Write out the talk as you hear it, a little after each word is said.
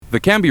The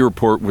Canby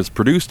Report was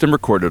produced and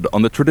recorded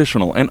on the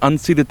traditional and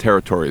unceded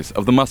territories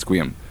of the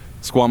Musqueam,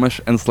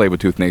 Squamish, and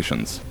Tsleil-Waututh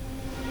nations.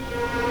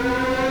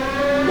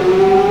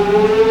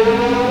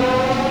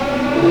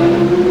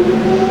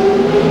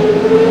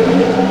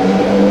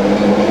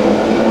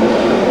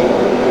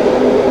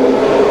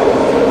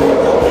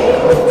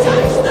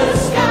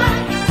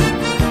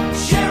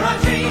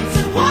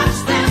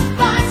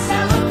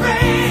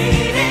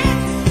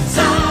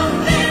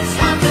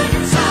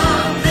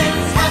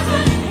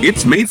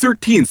 It's May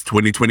 13th,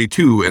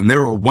 2022, and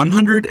there are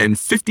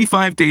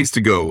 155 days to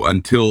go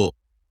until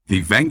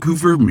the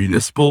Vancouver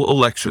municipal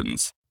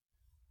elections.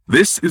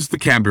 This is the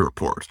Canby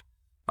Report.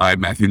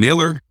 I'm Matthew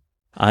Naylor.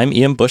 I'm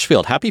Ian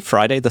Bushfield. Happy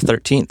Friday the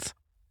 13th.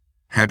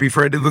 Happy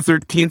Friday the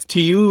 13th to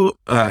you,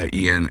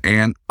 Ian,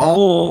 and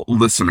all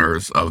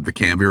listeners of the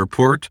Canby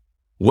Report.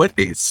 What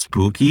a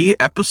spooky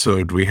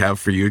episode we have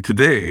for you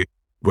today,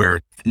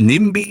 where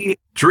NIMBY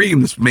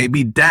dreams may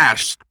be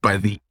dashed by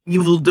the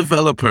evil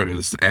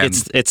developers. And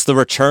it's the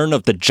return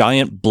of the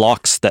giant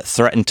blocks that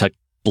threaten to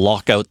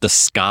block out the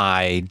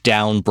sky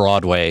down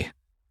Broadway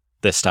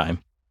this time.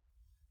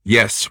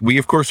 Yes, we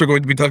of course are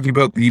going to be talking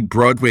about the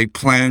Broadway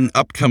plan,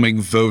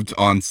 upcoming vote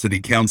on City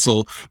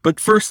Council. But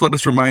first, let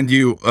us remind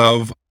you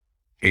of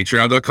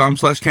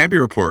patreon.com/Canby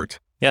Report.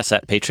 Yes,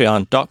 at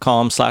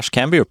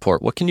patreon.com/Canby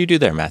Report. What can you do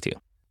there, Matthew?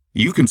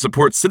 You can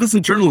support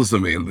citizen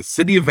journalism in the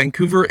city of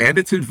Vancouver and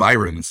its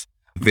environs.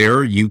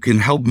 There, you can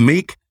help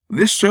make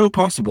this show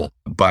possible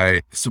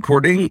by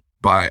supporting,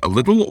 by a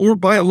little or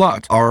by a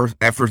lot, our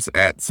efforts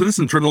at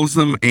citizen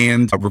journalism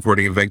and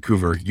reporting in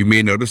Vancouver. You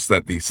may notice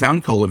that the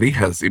sound quality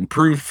has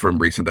improved from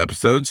recent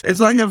episodes,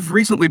 as I have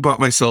recently bought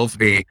myself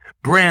a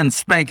brand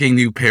spanking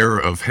new pair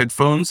of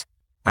headphones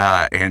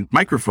and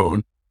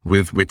microphone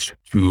with which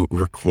to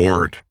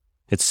record.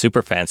 It's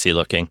super fancy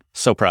looking.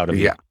 So proud of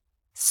you. Yeah.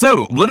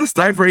 So let us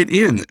dive right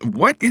in.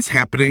 What is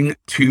happening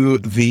to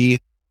the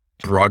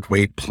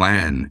Broadway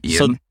plan, Ian?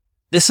 So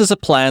this is a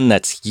plan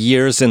that's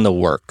years in the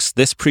works.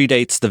 This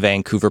predates the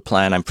Vancouver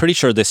plan. I'm pretty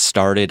sure this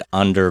started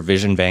under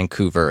Vision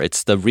Vancouver.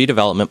 It's the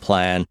redevelopment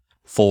plan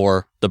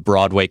for the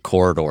Broadway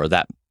corridor,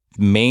 that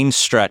main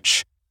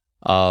stretch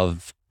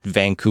of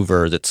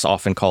Vancouver that's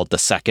often called the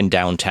second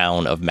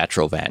downtown of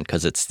Metrovan,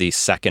 because it's the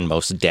second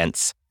most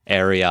dense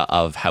area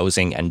of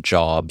housing and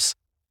jobs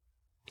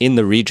in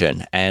the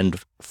region and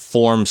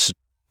forms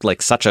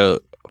like such a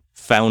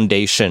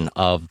foundation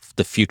of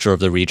the future of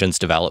the region's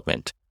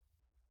development.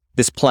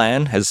 This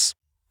plan has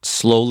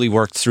slowly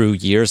worked through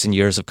years and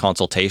years of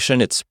consultation.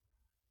 Its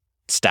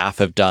staff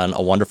have done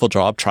a wonderful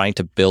job trying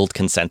to build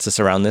consensus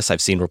around this. I've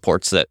seen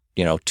reports that,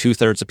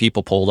 2/3 of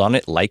people polled on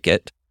it like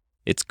it.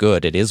 It's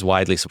good. It is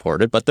widely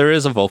supported, but there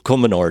is a vocal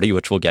minority,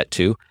 which we'll get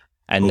to.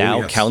 And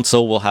now yes.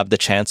 Council will have the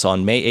chance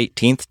on May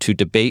 18th to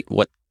debate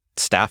what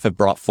staff have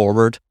brought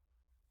forward,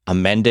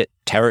 amend it,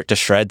 tear it to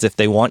shreds if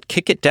they want,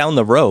 kick it down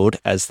the road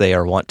as they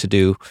are wont to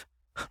do,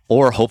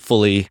 or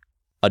hopefully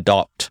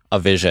adopt a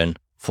vision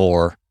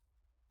for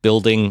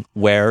building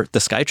where the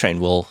SkyTrain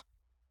will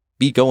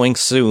be going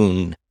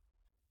soon.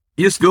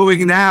 It's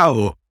going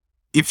now.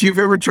 If you've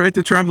ever tried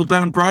to travel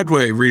down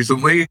Broadway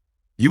recently,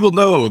 you will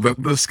know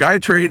that the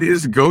SkyTrain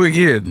is going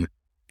in,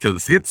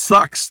 because it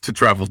sucks to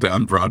travel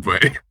down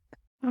Broadway.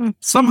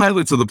 Some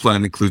highlights of the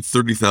plan include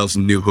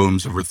 30,000 new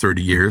homes over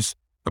 30 years,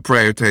 a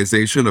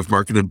prioritization of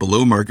market and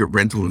below-market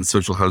rental and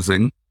social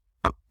housing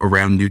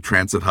around new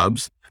transit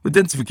hubs, the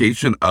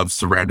densification of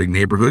surrounding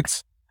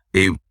neighborhoods,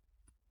 a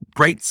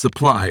bright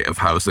supply of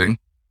housing,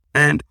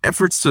 and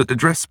efforts to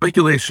address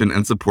speculation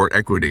and support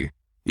equity,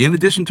 in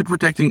addition to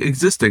protecting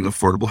existing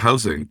affordable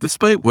housing,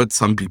 despite what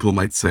some people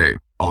might say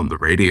on the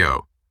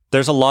radio.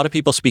 There's a lot of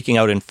people speaking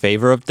out in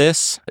favor of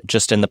this.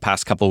 Just in the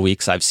past couple of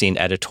weeks, I've seen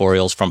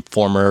editorials from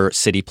former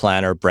city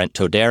planner Brent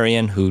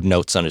Todarian, who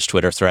notes on his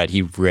Twitter thread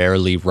he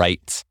rarely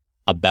writes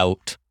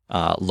about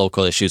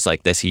local issues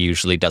like this. He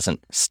usually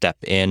doesn't step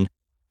in.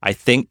 I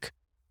think,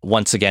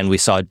 once again, we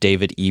saw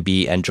David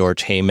Eby and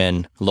George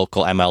Heyman,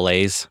 local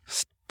MLAs,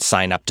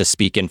 sign up to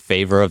speak in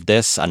favor of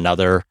this,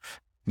 another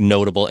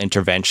notable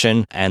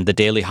intervention. And the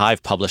Daily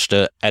Hive published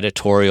an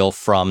editorial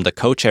from the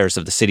co-chairs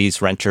of the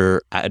city's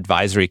Renter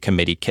Advisory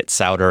Committee, Kit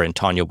Souter and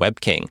Tanya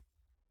Webking.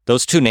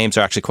 Those two names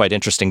are actually quite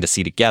interesting to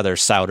see together.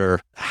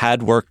 Souter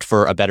had worked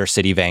for A Better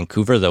City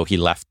Vancouver, though he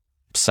left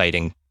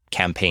citing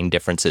campaign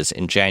differences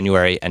in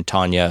January, and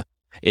Tanya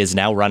is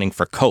now running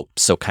for COPE.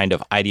 So kind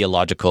of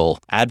ideological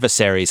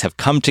adversaries have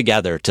come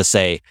together to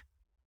say,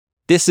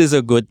 this is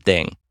a good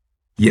thing.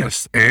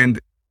 Yes,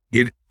 and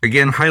it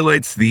again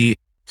highlights the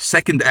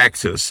second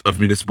axis of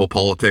municipal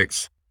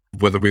politics,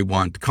 whether we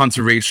want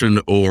conservation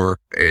or,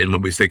 and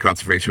when we say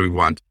conservation, we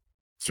want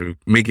to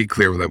make it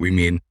clear that we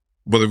mean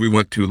whether we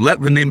want to let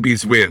the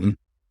NIMBYs win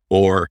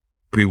or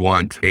we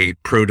want a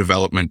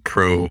pro-development,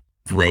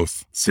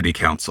 pro-growth city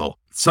council.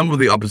 Some of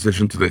the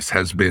opposition to this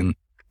has been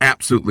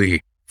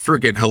absolutely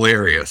friggin'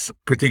 hilarious,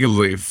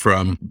 particularly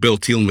from Bill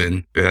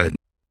Thielman,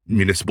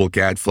 municipal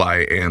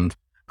gadfly, and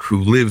who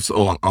lives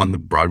on the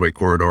Broadway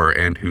corridor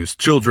and whose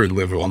children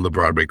live on the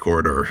Broadway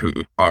corridor, who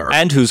are...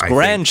 And whose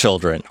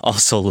grandchildren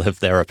also live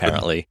there,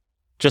 apparently.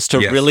 just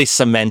to Yes. really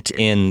cement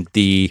in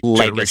the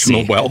legacy.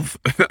 Generational wealth.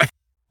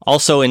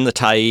 Also in the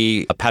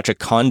Tyee, Patrick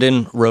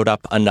Condon wrote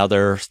up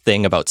another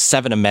thing about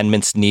 7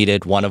 amendments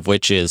needed, one of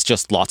which is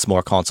just lots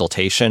more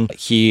consultation.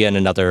 He and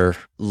another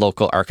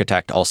local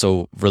architect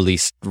also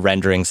released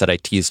renderings that I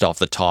teased off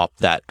the top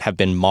that have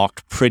been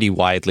mocked pretty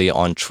widely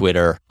on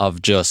Twitter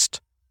of just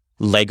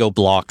Lego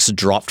blocks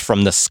dropped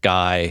from the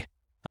sky.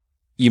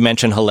 You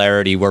mentioned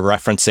hilarity. We're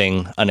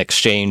referencing an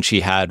exchange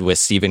he had with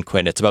Stephen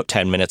Quinn. It's about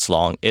 10 minutes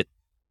long.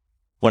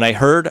 When I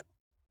heard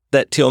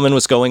that Thielman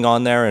was going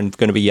on there and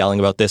going to be yelling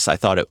about this, I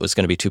thought it was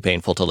going to be too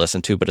painful to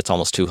listen to, but it's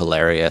almost too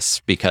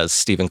hilarious because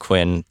Stephen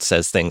Quinn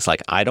says things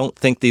like, I don't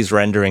think these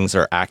renderings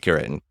are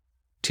accurate. And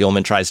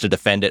Thielman tries to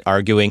defend it,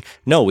 arguing,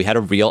 no, we had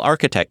a real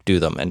architect do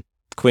them. And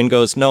Quinn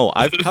goes, no,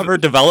 I've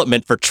covered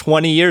development for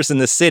 20 years in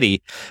the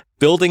city.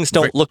 Buildings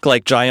don't look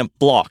like giant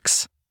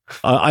blocks.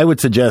 I would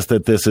suggest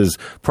that this is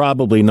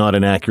probably not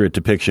an accurate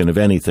depiction of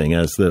anything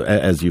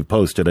as you've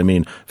posted. I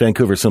mean,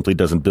 Vancouver simply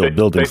doesn't build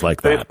buildings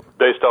like that.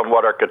 Based on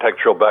what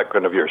architectural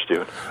background of yours,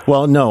 Stephen?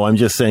 Well, no, I'm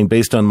just saying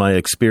based on my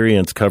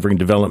experience covering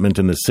development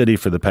in the city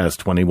for the past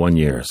 21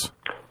 years.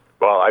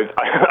 Well, I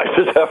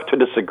just have to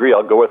disagree.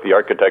 I'll go with the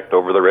architect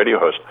over the radio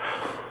host.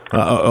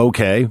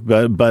 Okay,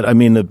 but I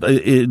mean,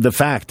 the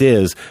fact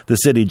is the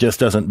city just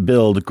doesn't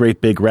build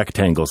great big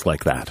rectangles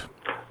like that.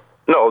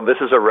 No, this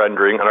is a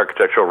rendering, an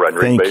architectural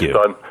rendering based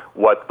on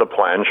what the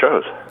plan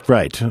shows.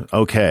 Right.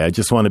 Okay. I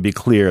just want to be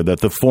clear that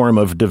the form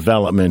of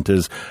development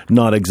is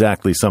not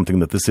exactly something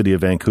that the city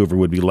of Vancouver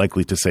would be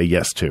likely to say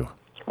yes to.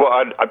 Well,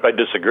 I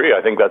disagree.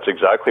 I think that's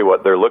exactly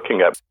what they're looking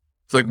at.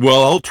 It's like,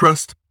 well, I'll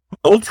trust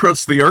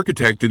the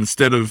architect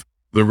instead of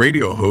the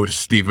radio host,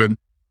 Stephen.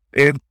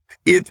 And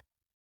it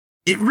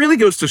really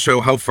goes to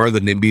show how far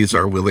the NIMBYs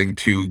are willing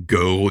to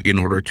go in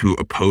order to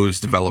oppose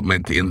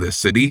development in this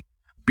city,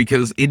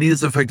 because it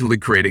is effectively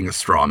creating a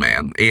straw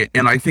man.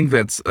 And I think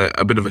that's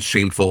a bit of a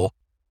shameful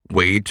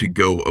way to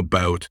go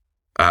about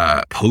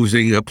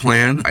posing a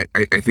plan.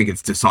 I think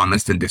it's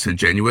dishonest and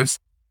disingenuous.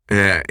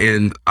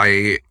 And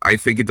I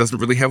think it doesn't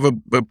really have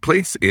a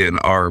place in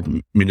our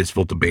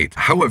municipal debate.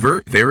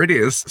 However, there it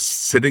is,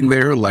 sitting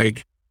there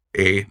like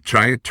a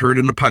giant turd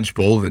in a punch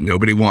bowl that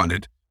nobody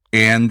wanted.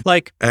 And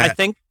I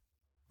think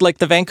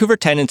the Vancouver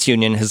Tenants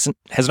Union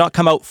has not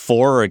come out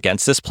for or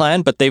against this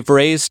plan, but they've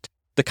raised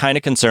the kind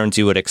of concerns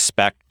you would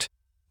expect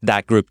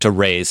that group to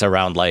raise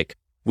around, like,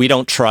 we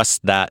don't trust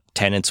that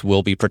tenants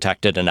will be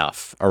protected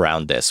enough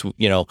around this,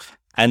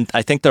 and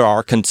I think there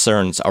are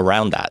concerns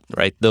around that,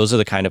 right? Those are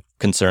the kind of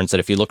concerns that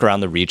if you look around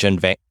the region,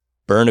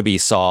 Burnaby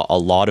saw a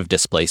lot of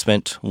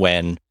displacement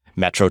when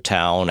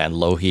Metrotown and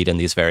Lougheed and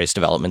these various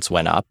developments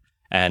went up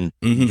and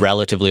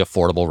relatively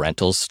affordable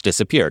rentals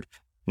disappeared.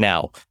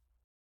 Now,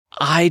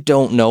 I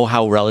don't know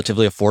how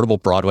relatively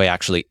affordable Broadway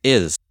actually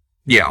is.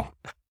 Yeah.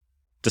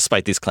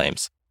 Despite these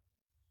claims.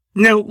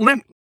 Now,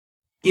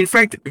 in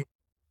fact,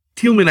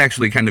 Thielman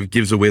actually kind of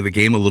gives away the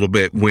game a little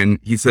bit when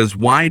he says,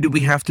 why do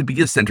we have to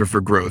be a center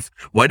for growth?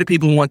 Why do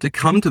people want to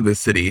come to this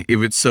city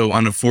if it's so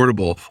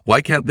unaffordable?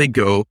 Why can't they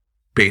go,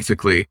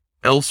 basically,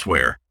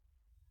 elsewhere?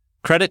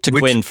 Credit to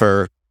Quinn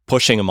for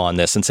pushing him on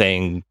this and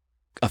saying,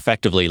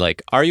 effectively,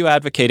 like, are you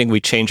advocating we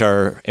change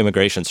our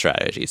immigration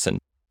strategies? And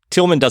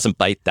Thielman doesn't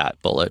bite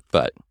that bullet,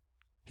 but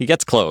he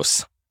gets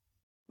close.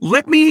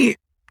 Let me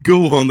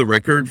go on the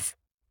record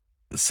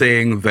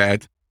saying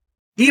that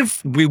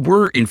if we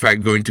were, in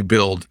fact, going to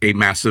build a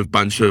massive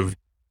bunch of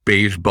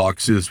beige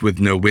boxes with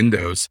no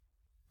windows,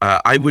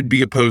 I would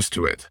be opposed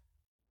to it.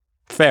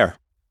 Fair.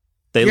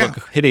 They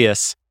look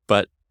hideous,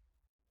 but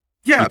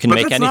you can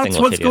make anything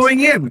look hideous. Going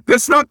in.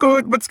 That's not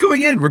what's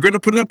going in. We're going to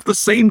put up the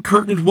same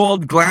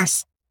curtained-walled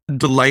glass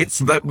delights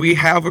that we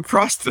have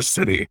across the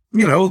city.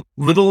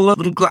 Little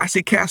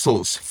glassy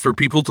castles for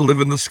people to live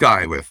in the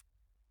sky with.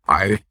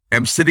 I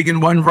am sitting in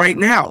one right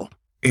now,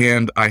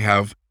 and I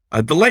have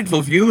a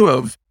delightful view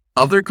of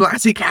other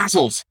glassy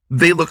castles.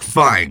 They look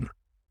fine.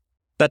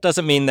 That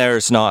doesn't mean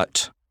there's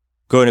not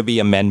going to be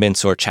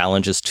amendments or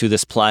challenges to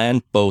this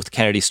plan. Both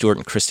Kennedy Stewart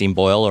and Christine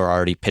Boyle are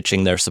already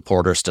pitching their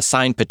supporters to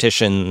sign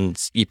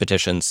petitions,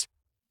 e-petitions,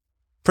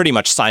 pretty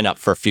much sign up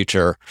for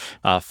future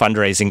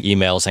fundraising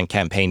emails and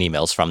campaign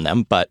emails from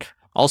them, but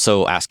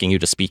also asking you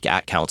to speak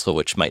at council,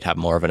 which might have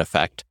more of an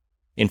effect,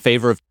 in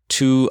favor of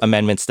 2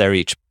 amendments they're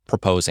each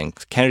proposing.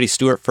 Kennedy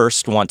Stewart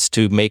first wants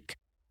to make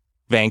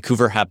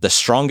Vancouver have the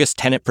strongest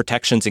tenant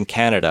protections in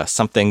Canada,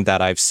 something that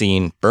I've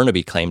seen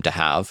Burnaby claim to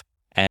have,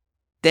 and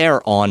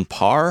they're on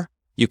par.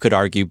 You could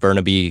argue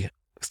Burnaby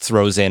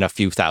throws in a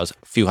few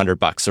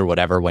 $100 or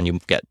whatever when you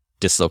get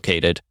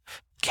dislocated.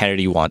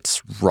 Kennedy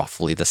wants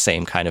roughly the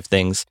same kind of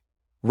things.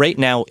 Right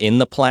now in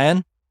the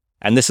plan,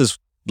 and this has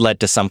led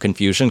to some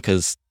confusion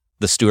because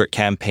the Stewart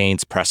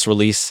campaign's press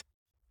release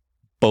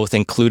both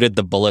included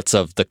the bullets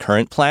of the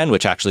current plan,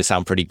 which actually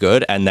sound pretty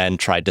good, and then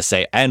tried to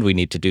say, and we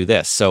need to do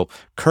this. So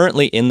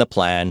currently in the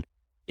plan,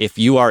 if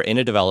you are in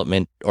a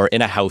development or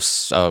in a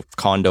house, a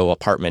condo,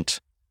 apartment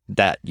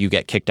that you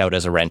get kicked out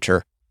as a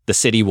renter, the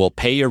city will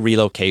pay your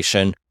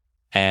relocation,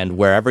 and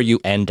wherever you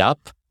end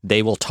up,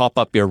 they will top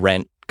up your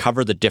rent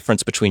recover the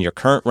difference between your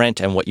current rent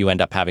and what you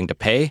end up having to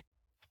pay.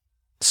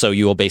 So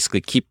you will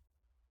basically keep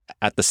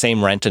at the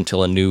same rent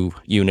until a new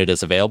unit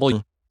is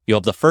available. You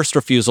have the first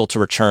refusal to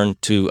return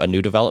to a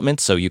new development,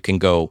 so you can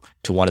go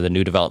to one of the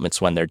new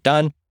developments when they're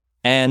done,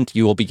 and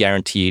you will be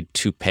guaranteed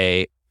to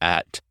pay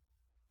at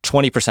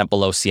 20%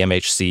 below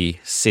CMHC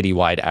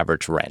citywide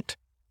average rent.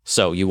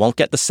 So you won't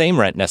get the same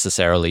rent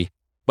necessarily,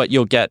 but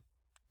you'll get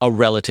a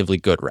relatively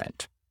good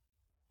rent.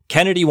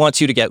 Kennedy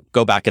wants you to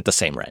go back at the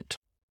same rent.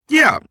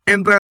 Yeah,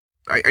 and that,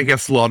 I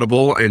guess,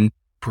 laudable and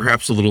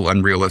perhaps a little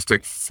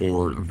unrealistic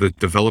for the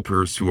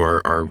developers who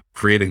are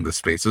creating the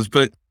spaces,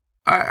 but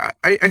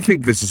I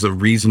think this is a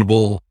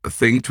reasonable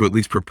thing to at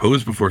least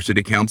propose before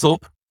City Council.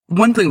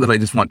 One thing that I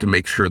just want to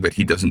make sure that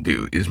he doesn't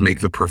do is make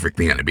the perfect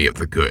the enemy of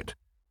the good,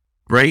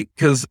 right?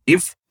 Because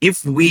if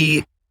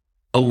we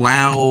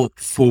allow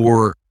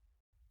for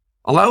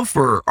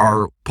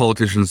our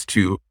politicians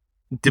to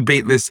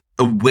debate this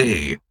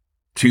away,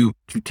 to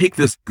take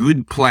this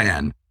good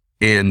plan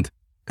and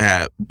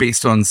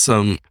based on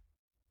some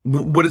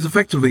what is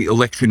effectively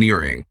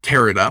electioneering,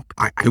 tear it up,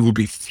 I will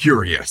be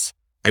furious.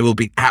 I will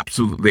be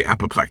absolutely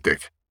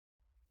apoplectic.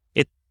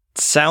 It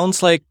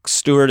sounds like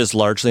Stewart is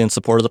largely in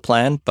support of the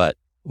plan, but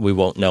we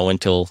won't know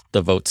until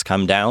the votes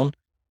come down.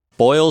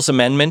 Boyle's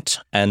amendment,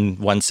 and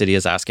one city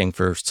is asking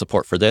for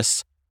support for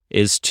this,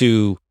 is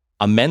to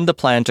amend the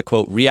plan to,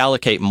 quote,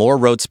 reallocate more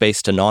road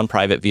space to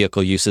non-private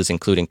vehicle uses,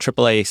 including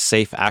AAA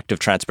safe active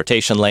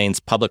transportation lanes,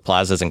 public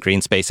plazas and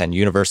green space, and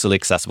universally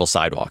accessible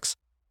sidewalks.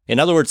 In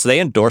other words, they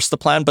endorse the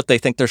plan, but they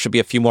think there should be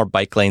a few more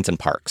bike lanes and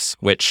parks,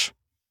 which...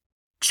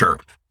 Sure.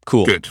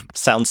 Cool. Good.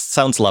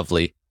 Sounds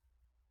lovely.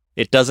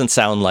 It doesn't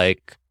sound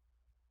like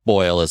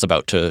Boyle is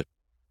about to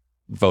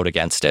vote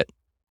against it.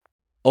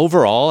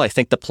 Overall, I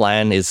think the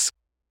plan is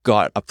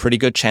got a pretty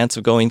good chance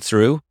of going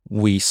through.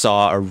 We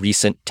saw a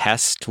recent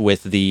test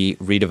with the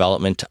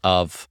redevelopment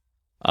of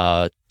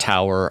a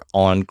tower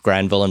on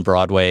Granville and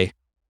Broadway,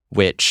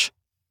 which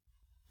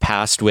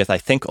passed with, I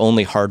think,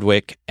 only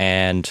Hardwick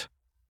and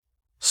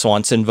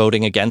Swanson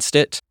voting against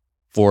it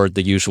for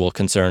the usual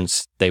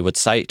concerns they would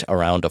cite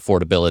around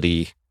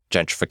affordability,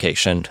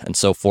 gentrification, and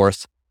so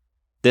forth.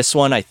 This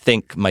one, I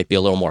think, might be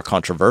a little more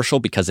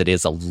controversial because it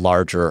is a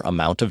larger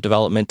amount of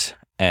development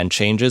and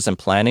changes and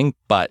planning,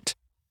 but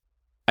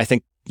I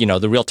think,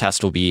 the real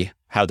test will be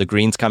how the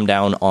Greens come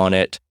down on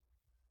it,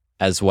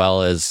 as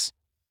well as,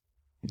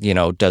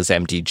 does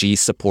MDG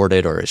support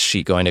it, or is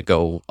she going to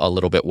go a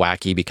little bit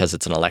wacky because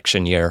it's an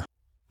election year?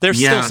 There's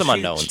still some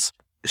unknowns.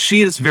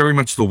 She is very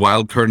much the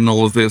wild card in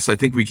all of this. I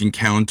think we can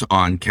count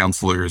on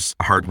councillors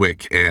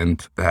Hardwick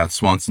and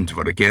Swanson to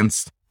vote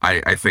against.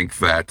 I think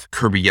that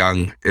Kirby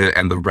Young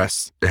and the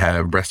rest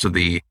of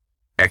the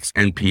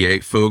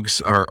ex-NPA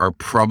folks are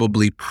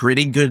probably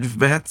pretty good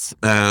vets.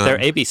 They're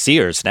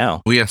ABCers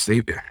now. Oh, yes,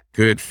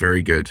 good,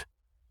 very good.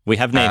 We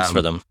have names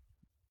for them.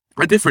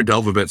 A different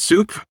alphabet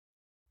soup,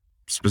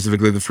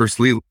 specifically the first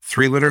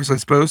three letters, I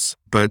suppose,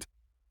 but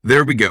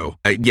there we go.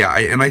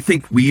 And I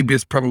think Weeb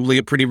is probably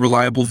a pretty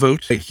reliable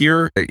vote.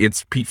 Here,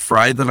 it's Pete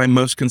Fry that I'm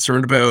most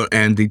concerned about,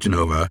 and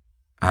DeGenova.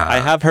 I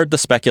have heard the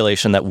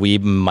speculation that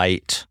Weeb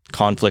might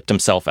conflict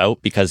himself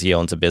out because he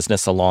owns a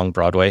business along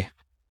Broadway.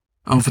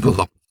 Oh, for the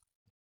love.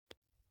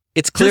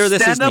 It's clear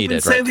this is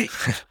needed, right?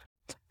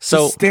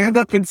 So stand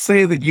up and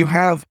say that you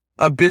have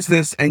a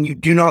business and you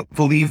do not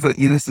believe that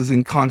this is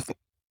in conflict.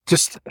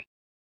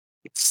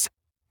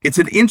 It's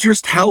an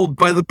interest held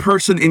by the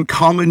person in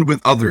common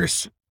with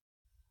others.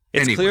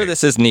 It's clear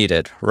this is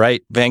needed,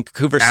 right?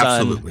 Vancouver Sun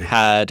Absolutely.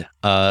 had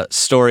a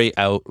story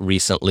out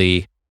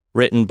recently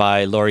written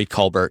by Laurie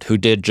Colbert, who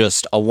did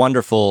just a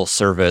wonderful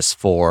service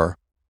for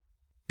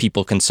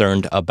people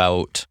concerned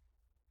about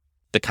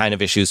the kind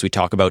of issues we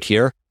talk about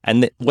here.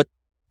 And what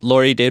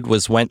Laurie did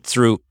was went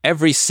through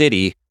every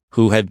city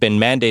who had been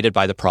mandated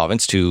by the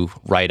province to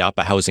write up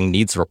a housing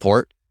needs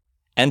report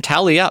and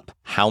tally up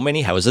how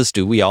many houses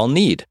do we all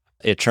need.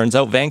 It turns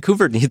out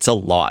Vancouver needs a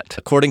lot.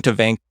 According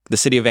to the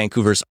city of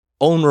Vancouver's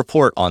own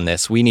report on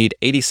this, we need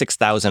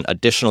 86,000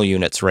 additional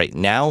units right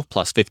now,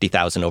 plus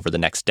 50,000 over the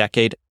next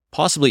decade,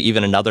 possibly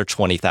even another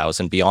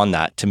 20,000 beyond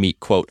that to meet,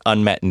 quote,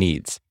 unmet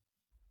needs.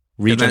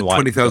 And that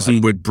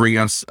 20,000 would bring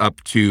us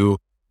up to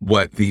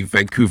what the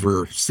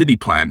Vancouver city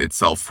plan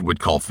itself would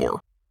call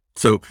for.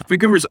 So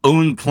Vancouver's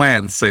own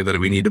plans say that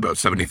we need about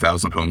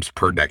 70,000 homes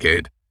per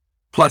decade,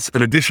 plus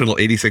an additional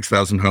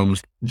 86,000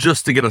 homes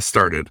just to get us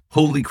started.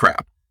 Holy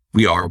crap,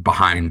 we are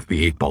behind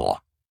the 8 ball.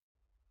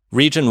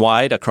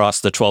 Region-wide,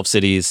 across the 12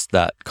 cities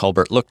that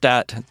Colbert looked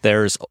at,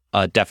 there's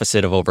a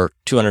deficit of over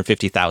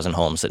 250,000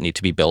 homes that need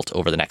to be built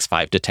over the next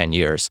 5 to 10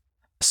 years.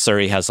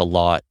 Surrey has a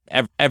lot.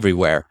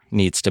 Everywhere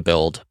needs to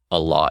build a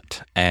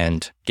lot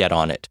and get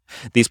on it.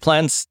 These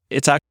plans,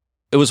 it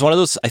was one of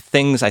those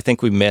things I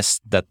think we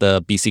missed that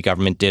the BC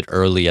government did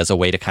early as a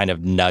way to kind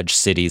of nudge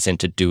cities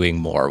into doing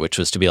more, which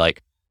was to be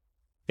like,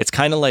 it's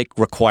kind of like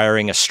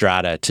requiring a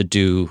strata to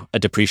do a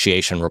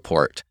depreciation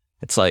report.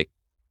 It's like,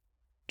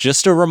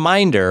 just a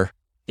reminder,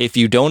 if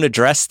you don't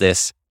address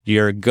this,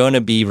 you're going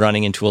to be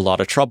running into a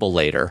lot of trouble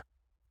later.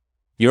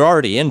 You're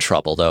already in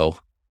trouble, though.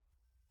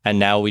 And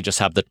now we just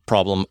have the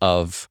problem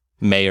of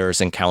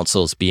mayors and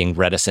councils being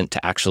reticent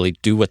to actually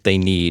do what they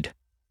need.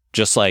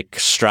 Just like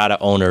strata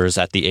owners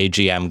at the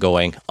AGM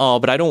going, oh,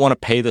 but I don't want to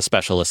pay the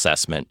special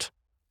assessment.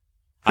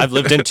 I've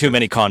lived in too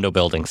many condo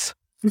buildings.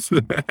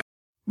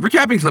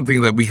 Recapping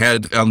something that we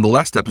had on the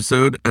last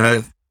episode,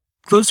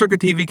 closed-circuit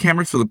TV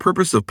cameras for the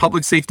purpose of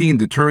public safety and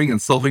deterring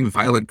and solving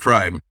violent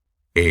crime.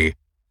 A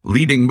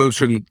leading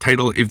motion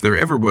title if there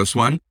ever was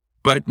one,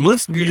 but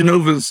Melissa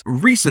DeGenova's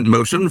recent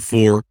motion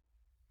for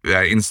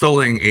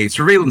installing a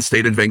surveillance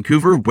state in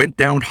Vancouver went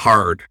down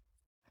hard.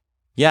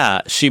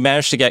 Yeah, she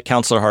managed to get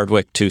Councillor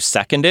Hardwick to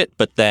second it,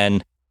 but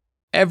then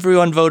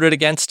everyone voted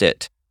against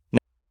it.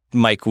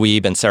 Mike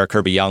Wiebe and Sarah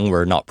Kirby-Young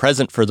were not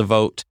present for the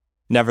vote.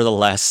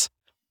 Nevertheless,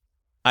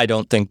 I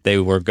don't think they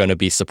were going to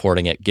be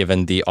supporting it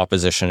given the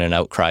opposition and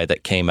outcry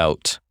that came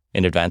out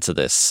in advance of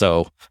this.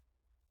 So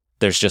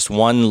there's just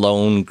one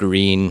lone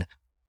green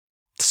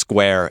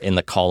square in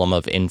the column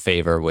of in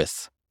favor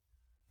with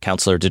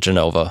Councillor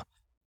DeGenova.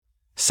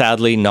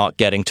 Sadly, not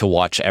getting to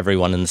watch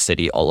everyone in the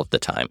city all of the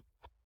time.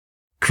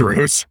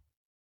 Gross.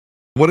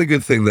 What a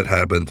good thing that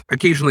happened.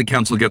 Occasionally,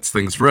 council gets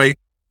things right,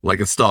 like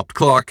a stopped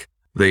clock.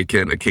 They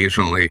can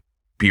occasionally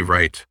be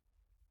right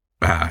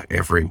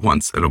every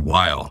once in a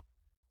while.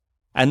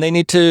 And they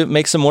need to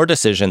make some more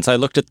decisions. I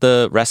looked at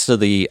the rest of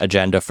the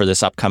agenda for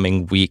this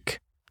upcoming week.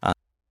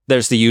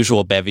 There's the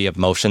usual bevy of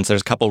motions.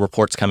 There's a couple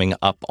reports coming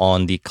up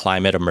on the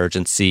climate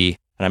emergency,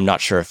 and I'm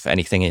not sure if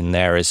anything in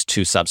there is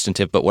too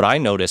substantive. But what I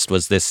noticed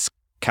was this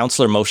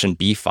Councillor Motion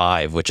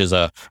B5, which is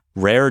a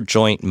rare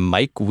joint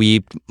Mike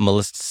Wiebe,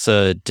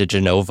 Melissa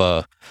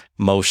DeGenova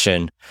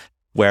motion,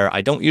 where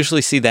I don't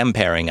usually see them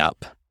pairing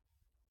up.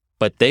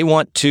 But they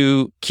want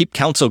to keep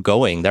council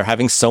going. They're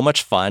having so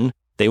much fun.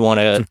 They want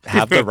to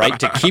have the right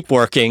to keep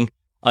working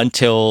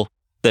until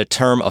the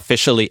term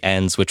officially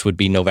ends, which would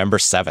be November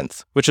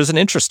 7th, which is an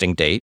interesting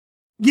date.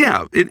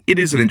 Yeah, it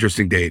is an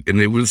interesting date. And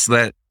it was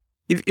that,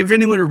 if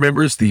anyone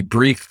remembers the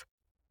brief,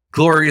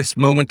 glorious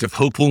moment of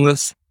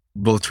hopefulness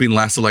between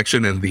last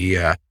election and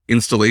the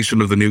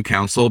installation of the new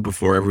council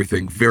before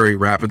everything very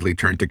rapidly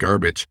turned to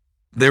garbage,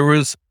 there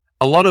was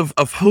a lot of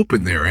hope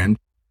in there. And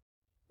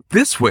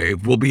this way,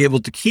 we'll be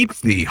able to keep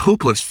the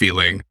hopeless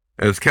feeling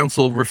as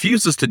council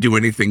refuses to do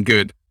anything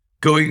good,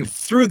 going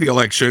through the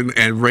election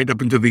and right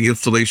up into the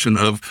installation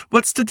of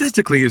what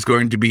statistically is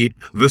going to be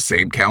the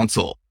same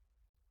council.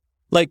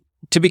 Like,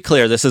 to be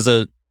clear, this is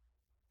a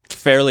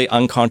fairly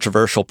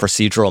uncontroversial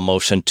procedural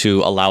motion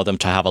to allow them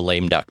to have a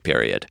lame duck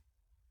period.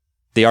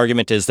 The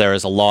argument is there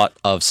is a lot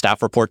of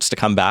staff reports to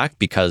come back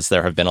because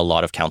there have been a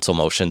lot of council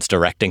motions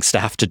directing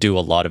staff to do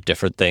a lot of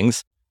different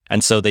things.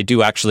 And so they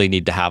do actually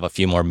need to have a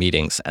few more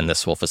meetings, and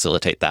this will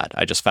facilitate that.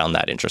 I just found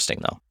that interesting,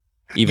 though,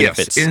 even if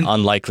it's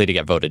unlikely to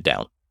get voted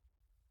down.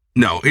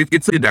 No, it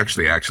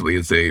actually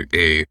is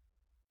a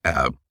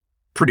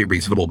pretty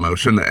reasonable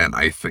motion, and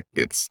I think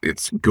it's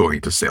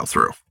going to sail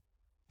through.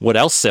 What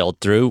else sailed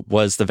through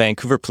was the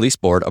Vancouver Police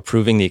Board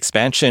approving the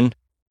expansion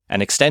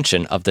and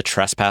extension of the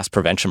Trespass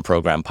Prevention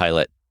Program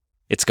pilot.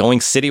 It's going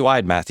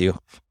citywide, Matthew.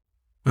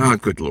 Oh,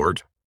 good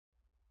Lord.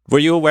 Were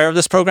you aware of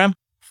this program?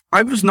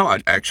 I was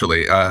not,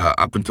 actually,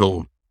 up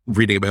until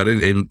reading about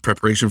it in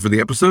preparation for the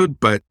episode,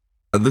 but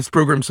this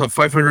program saw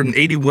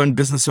 581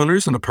 business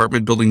owners and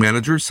apartment building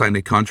managers sign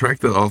a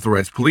contract that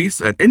authorized police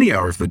at any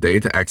hour of the day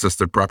to access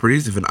their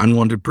properties if an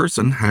unwanted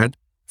person had,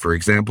 for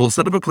example,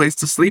 set up a place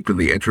to sleep in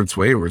the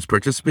entranceway or was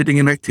participating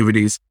in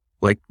activities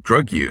like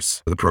drug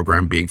use, the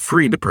program being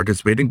free to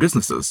participating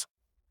businesses.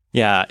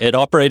 Yeah, it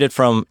operated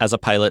as a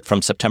pilot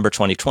from September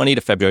 2020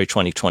 to February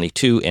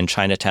 2022 in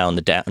Chinatown,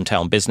 the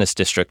downtown business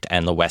district,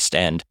 and the West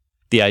End.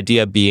 The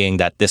idea being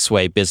that this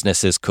way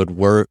businesses could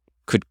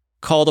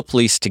call the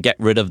police to get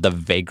rid of the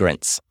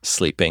vagrants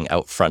sleeping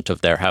out front of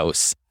their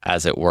house,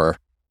 as it were,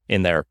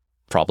 in their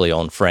probably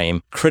own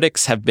frame.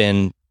 Critics have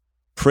been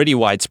pretty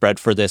widespread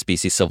for this.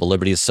 BC Civil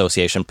Liberties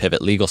Association,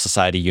 Pivot Legal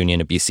Society,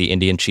 Union of BC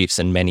Indian Chiefs,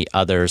 and many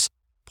others,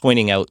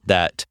 pointing out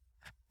that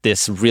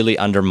this really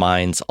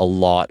undermines a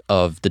lot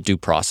of the due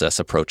process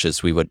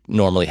approaches we would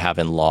normally have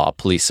in law.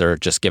 Police are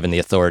just given the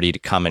authority to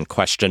come and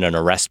question and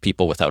arrest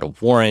people without a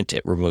warrant.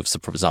 It removes the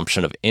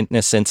presumption of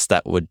innocence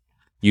that would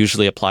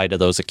usually apply to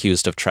those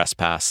accused of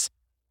trespass.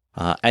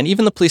 And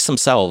even the police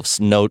themselves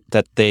note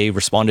that they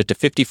responded to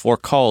 54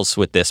 calls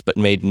with this, but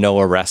made no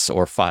arrests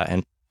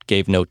and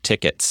gave no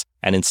tickets,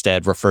 and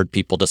instead referred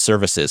people to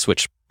services,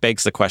 which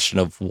begs the question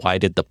of why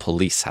did the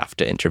police have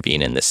to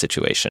intervene in this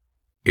situation?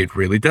 It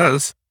really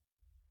does.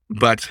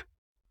 But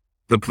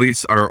the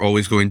police are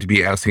always going to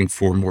be asking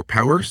for more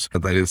powers.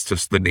 That is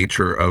just the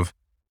nature of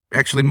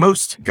actually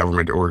most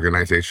government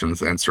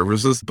organizations and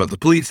services. But the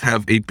police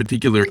have a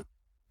particular,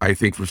 I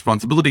think,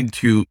 responsibility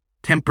to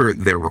temper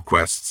their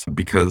requests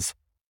because,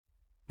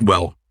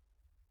 well,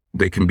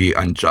 they can be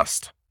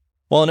unjust.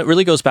 Well, and it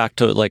really goes back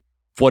to,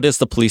 what is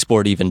the police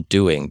board even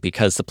doing?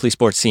 Because the police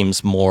board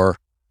seems more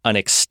an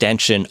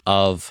extension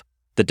of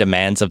the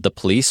demands of the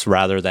police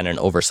rather than an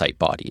oversight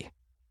body.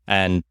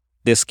 And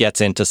this gets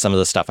into some of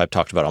the stuff I've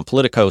talked about on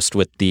Politicoast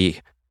with the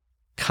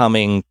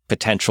upcoming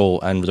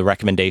potential and the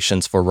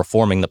recommendations for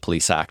reforming the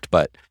Police Act,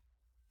 but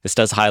this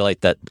does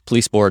highlight that the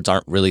police boards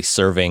aren't really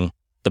serving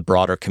the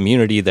broader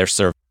community, they're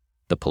serving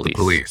the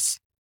police.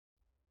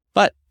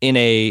 But in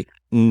a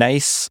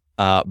nice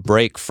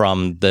break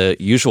from the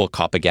usual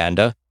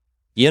propaganda,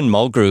 Ian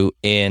Mulgrew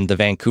in the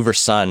Vancouver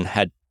Sun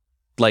had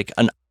like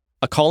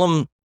a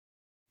column.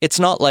 It's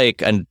not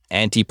like an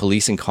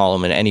anti-policing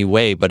column in any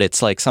way, but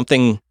it's like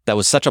something that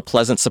was such a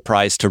pleasant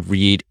surprise to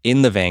read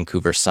in the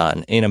Vancouver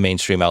Sun, in a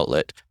mainstream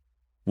outlet,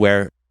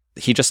 where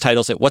he just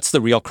titles it, "What's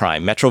the Real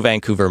Crime? Metro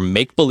Vancouver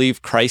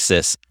Make-Believe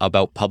Crisis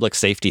About Public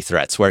Safety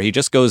Threats," where he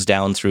just goes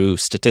down through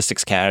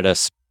Statistics Canada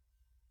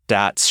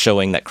stats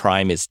showing that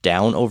crime is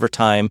down over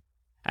time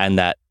and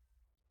that,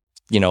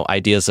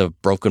 ideas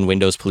of broken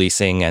windows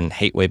policing and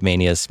hate wave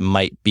manias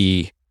might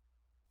be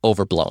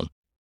overblown.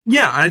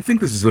 Yeah, I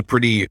think this is a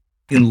pretty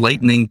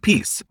enlightening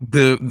piece.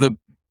 The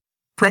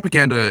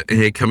propaganda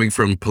coming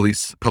from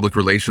police public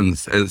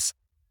relations has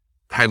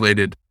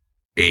highlighted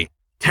a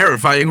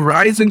terrifying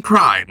rise in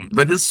crime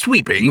that is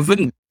sweeping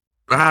the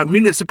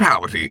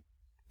municipality.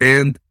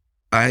 And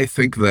I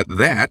think that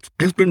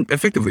has been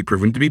effectively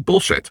proven to be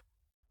bullshit.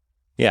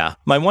 Yeah.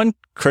 My one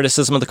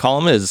criticism of the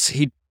column is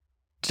he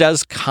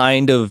does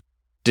kind of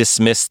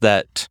dismiss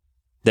that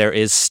there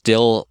is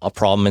still a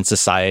problem in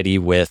society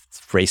with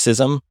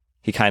racism.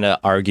 He kind of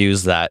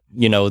argues that,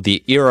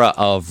 the era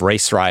of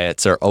race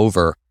riots are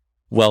over,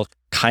 while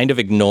kind of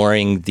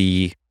ignoring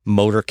the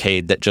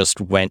motorcade that just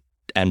went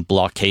and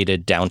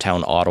blockaded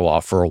downtown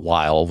Ottawa for a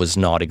while was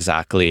not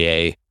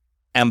exactly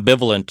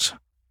ambivalent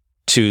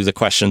to the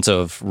questions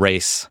of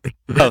race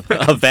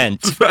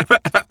event.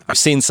 I've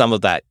seen some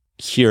of that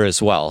here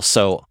as well.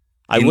 So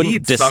I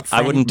wouldn't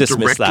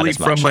dismiss that as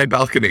much. From my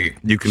balcony,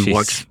 you can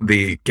watch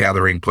the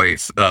gathering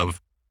place of,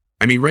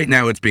 right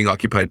now it's being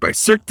occupied by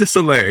Cirque du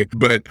Soleil,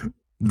 but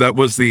that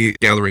was the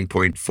gathering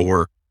point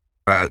for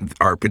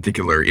our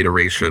particular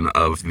iteration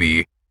of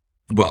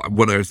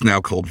what is now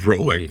called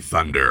Rolling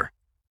Thunder.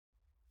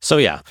 So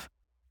yeah,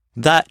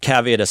 that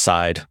caveat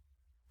aside,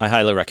 I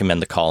highly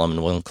recommend the column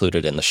and we'll include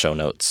it in the show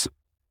notes.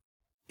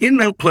 In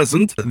Mount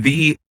Pleasant,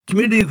 the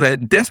community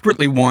that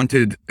desperately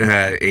wanted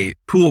a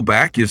pool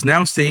back is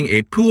now seeing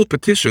a pool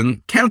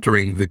petition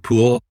countering the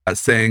pool,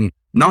 saying,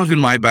 "Not in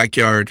my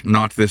backyard,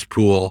 not this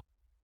pool.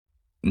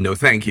 No,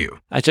 thank you."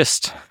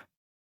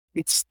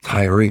 It's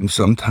tiring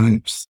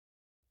sometimes.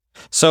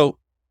 So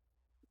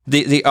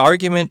the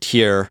argument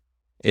here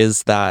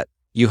is that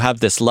you have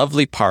this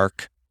lovely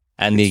park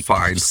and the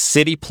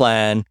city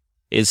plan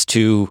is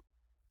to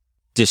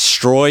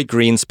destroy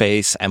green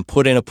space and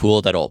put in a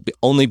pool that'll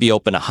only be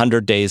open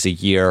 100 days a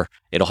year.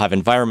 It'll have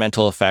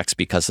environmental effects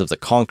because of the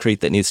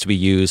concrete that needs to be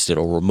used.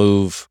 It'll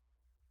remove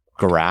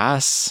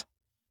grass.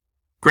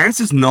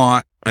 Grass is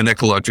not an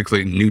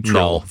ecologically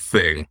neutral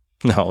thing.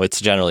 No, it's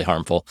generally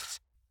harmful.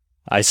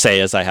 I say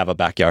as I have a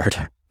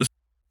backyard.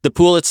 The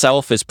pool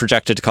itself is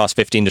projected to cost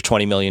 $15 to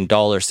 $20 million.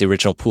 The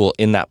original pool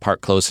in that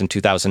park closed in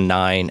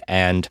 2009.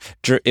 And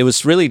it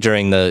was really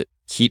during the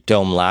heat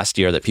dome last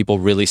year that people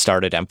really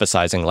started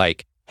emphasizing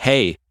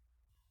hey,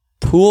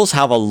 pools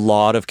have a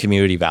lot of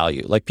community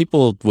value.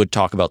 People would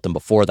talk about them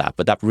before that,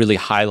 but that really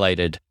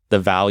highlighted the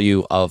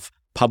value of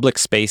public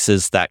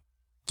spaces that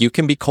you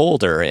can be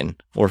colder in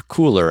or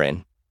cooler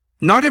in.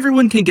 Not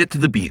everyone can get to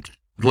the beach.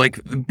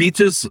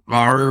 Beaches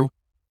are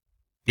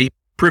a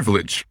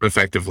privilege,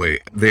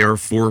 effectively. They are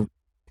for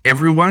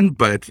everyone,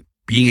 but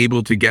being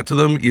able to get to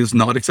them is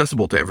not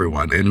accessible to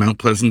everyone. And Mount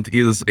Pleasant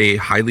is a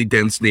highly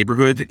dense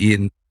neighborhood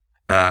in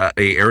an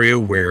area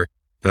where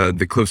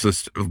the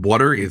closest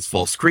water is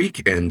False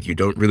Creek, and you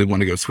don't really want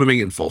to go swimming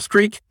in False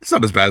Creek. It's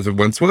not as bad as it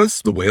once was.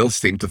 The whales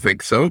seem to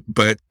think so,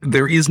 but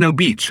there is no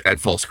beach at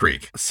False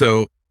Creek.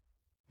 So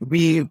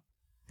we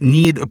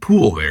need a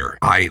pool there.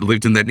 I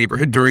lived in that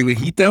neighborhood during the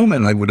heat dome,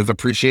 and I would have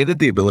appreciated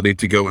the ability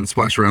to go and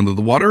splash around in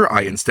the water.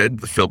 I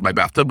instead filled my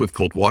bathtub with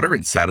cold water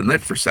and sat in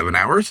it for 7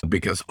 hours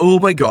because, oh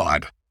my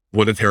God,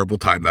 what a terrible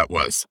time that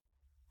was.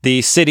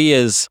 The city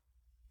is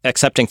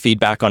accepting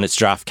feedback on its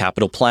draft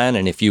capital plan,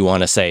 and if you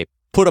want to say,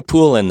 put a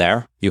pool in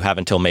there, you have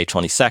until May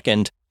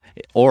 22nd,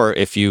 or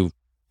if you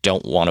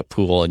don't want a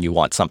pool and you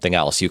want something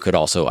else, you could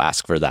also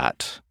ask for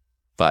that.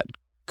 But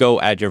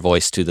go add your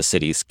voice to the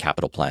city's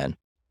capital plan.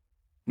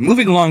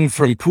 Moving along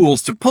from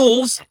pools to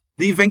polls,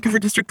 the Vancouver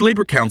District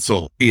Labour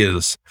Council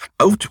is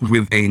out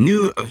with a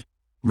new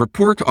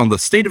report on the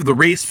state of the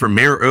race for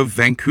Mayor of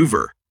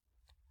Vancouver.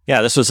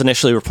 Yeah, this was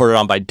initially reported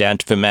on by Dan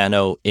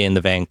Fimano in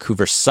the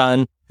Vancouver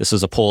Sun. This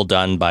was a poll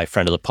done by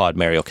friend of the pod,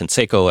 Mario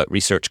Canseco at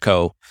Research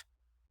Co.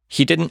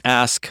 He didn't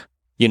ask,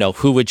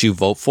 who would you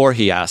vote for?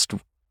 He asked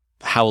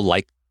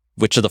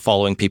which of the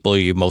following people are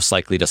you most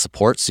likely to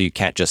support? So you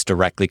can't just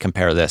directly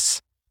compare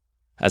this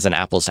as an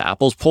apples to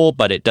apples poll,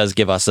 but it does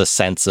give us a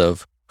sense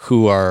of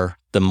who are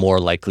the more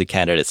likely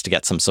candidates to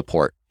get some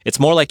support. It's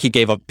more like he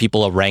gave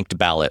people a ranked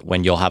ballot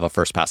when you'll have a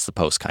first past the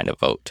post kind of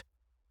vote.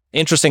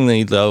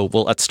 Interestingly, though,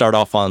 let's start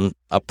off on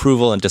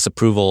approval and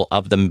disapproval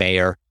of the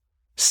mayor.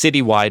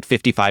 Citywide,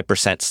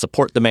 55%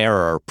 support the mayor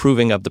or are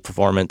approving of the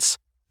performance,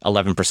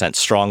 11%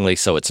 strongly.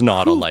 So it's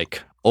not a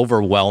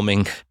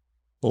overwhelming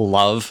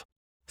love,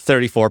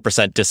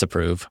 34%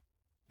 disapprove.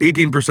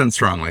 18%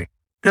 strongly.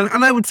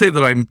 And I would say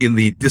that I'm in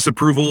the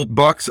disapproval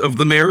box of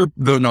the mayor,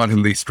 though not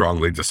in the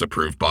strongly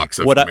disapprove box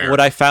of the mayor. What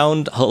I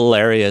found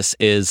hilarious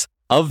is,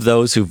 of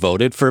those who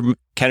voted for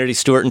Kennedy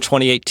Stewart in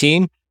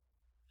 2018,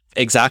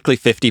 exactly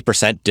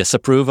 50%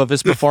 disapprove of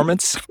his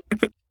performance.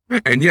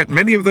 And yet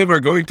many of them are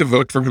going to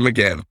vote for him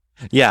again.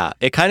 Yeah,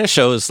 it kind of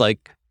shows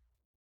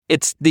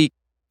it's the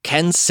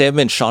Ken Sim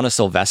and Shauna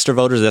Sylvester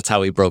voters, that's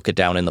how he broke it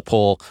down in the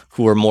poll,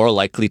 who are more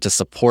likely to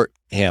support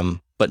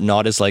him, but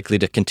not as likely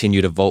to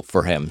continue to vote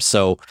for him.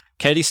 So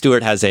Kennedy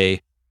Stewart has a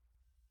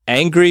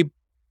angry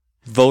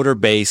voter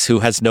base who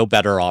has no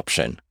better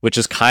option, which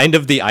is kind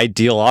of the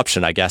ideal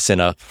option, I guess, in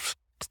a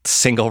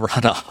single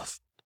runoff.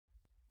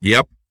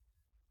 Yep.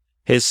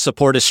 His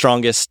support is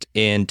strongest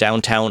in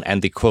downtown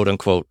and the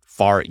quote-unquote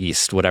far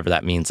east, whatever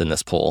that means in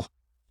this poll.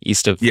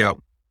 East of... Yeah.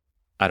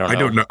 I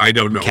don't know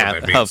what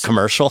that means. Of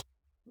commercial.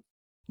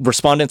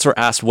 Respondents were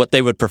asked what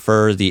they would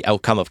prefer the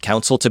outcome of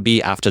council to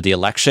be after the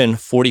election.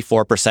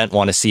 44%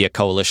 want to see a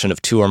coalition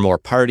of 2 or more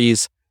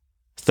parties.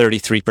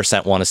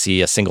 33% want to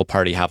see a single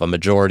party have a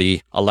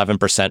majority.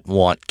 11%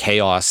 want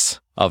chaos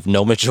of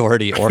no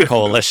majority or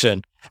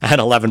coalition.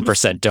 And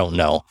 11% don't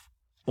know.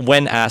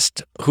 When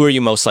asked, who are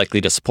you most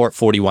likely to support?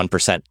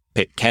 41%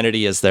 pick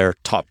Kennedy as their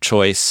top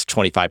choice.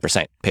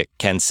 25% pick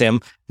Ken Sim.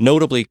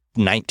 Notably,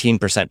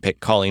 19% pick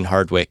Colleen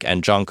Hardwick,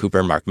 and John Cooper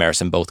and Mark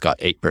Marison both got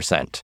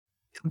 8%.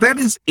 That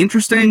is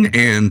interesting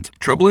and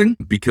troubling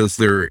because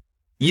there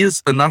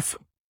is enough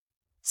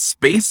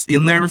space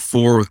in there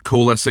for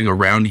coalescing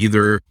around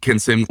either Ken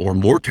Sim or,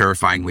 more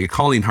terrifyingly,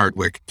 Colleen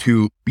Hardwick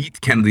to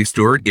beat Kennedy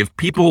Stewart. If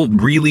people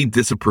really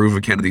disapprove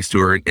of Kennedy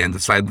Stewart and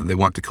decide that they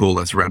want to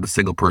coalesce around a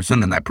single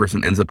person and that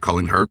person ends up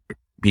Colleen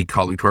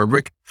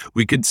Hardwick,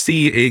 we could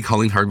see a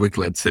Colleen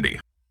Hardwick-led city.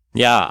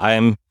 Yeah,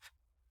 I'm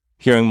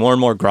hearing more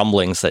and more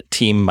grumblings that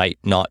team might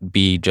not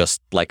be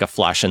just like a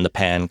flash in the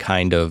pan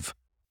kind of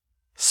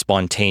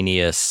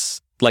spontaneous.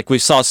 Like we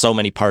saw so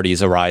many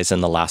parties arise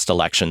in the last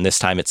election. This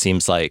time it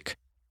seems like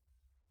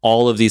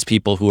all of these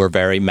people who are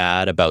very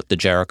mad about the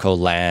Jericho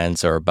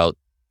lands or about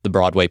the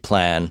Broadway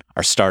plan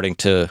are starting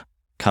to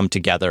come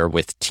together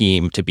with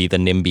team to be the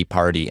NIMBY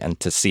party and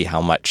to see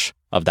how much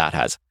of that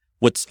has.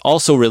 What's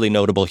also really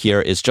notable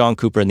here is John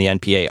Cooper and the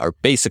NPA are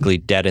basically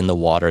dead in the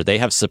water. They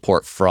have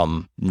support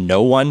from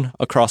no one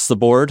across the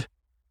board.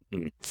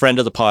 Friend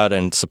of the pod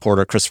and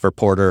supporter Christopher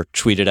Porter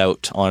tweeted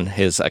out on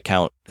his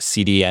account,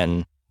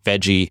 CDN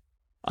Veggie,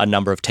 a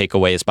number of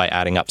takeaways by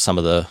adding up some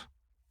of the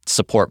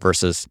support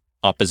versus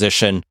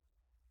opposition.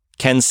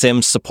 Ken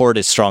Sim's support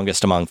is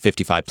strongest among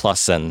 55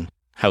 plus and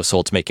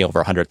households making over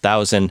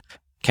 100,000.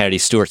 Kennedy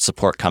Stewart's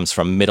support comes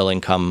from middle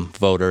income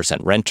voters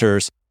and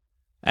renters.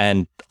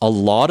 And a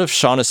lot of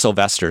Shauna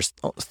Sylvester's,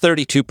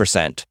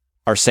 32%,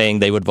 are saying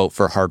they would vote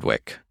for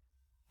Hardwick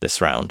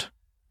this round.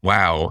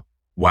 Wow.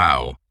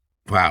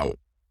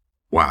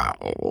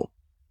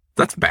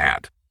 That's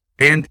bad.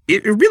 And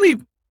it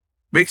really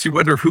makes you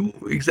wonder who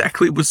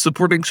exactly was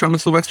supporting Shauna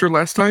Sylvester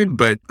last time.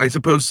 But I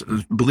suppose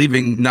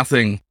believing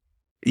nothing,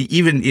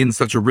 even in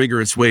such a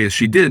rigorous way as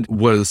she did,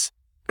 was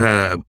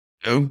a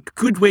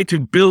good way to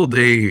build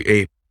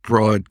a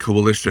broad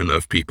coalition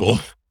of people.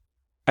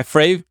 I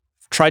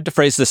tried to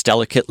phrase this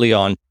delicately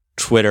on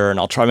Twitter, and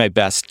I'll try my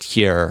best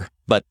here.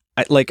 But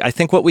I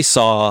think what we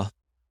saw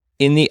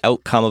in the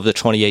outcome of the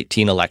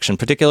 2018 election,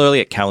 particularly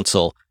at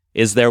council,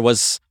 is there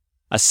was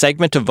a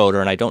segment of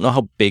voter, and I don't know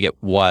how big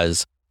it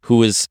was, who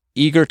was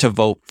eager to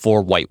vote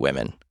for white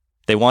women.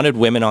 They wanted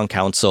women on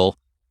council,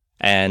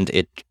 and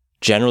it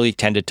generally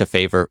tended to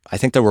favor, I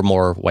think there were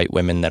more white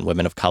women than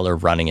women of color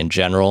running in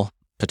general,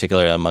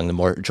 particularly among the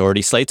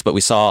majority slates, but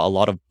we saw a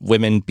lot of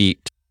women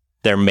beat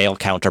their male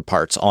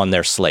counterparts on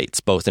their slates,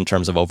 both in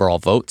terms of overall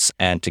votes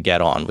and to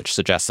get on, which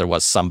suggests there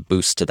was some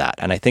boost to that.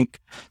 And I think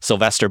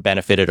Sylvester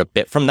benefited a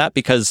bit from that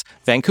because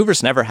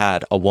Vancouver's never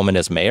had a woman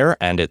as mayor,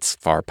 and it's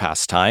far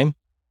past time.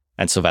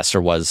 And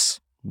Sylvester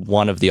was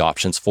one of the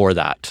options for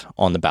that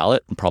on the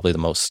ballot, and probably the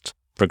most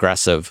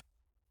progressive.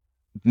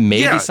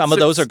 Maybe some of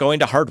those are going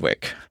to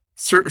Hardwick.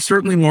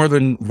 Certainly more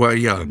than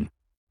Young.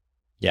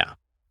 Yeah.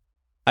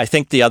 I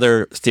think the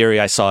other theory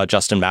I saw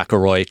Justin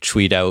McElroy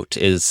tweet out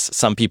is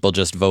some people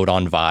just vote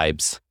on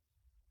vibes.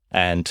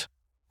 And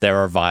there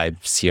are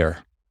vibes here.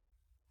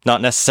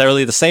 Not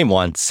necessarily the same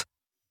ones.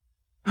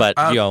 But,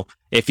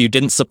 if you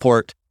didn't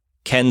support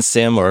Ken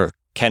Sim or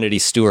Kennedy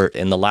Stewart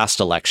in the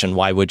last election,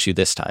 why would you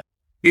this time?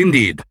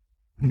 Indeed.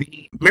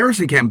 The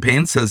Marison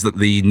campaign says that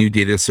the new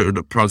data showed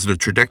a positive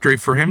trajectory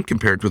for him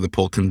compared to the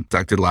poll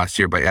conducted last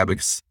year by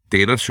Abbott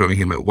data showing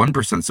him at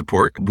 1%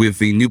 support. With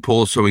the new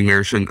poll showing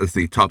Marison as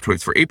the top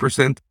choice for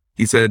 8%,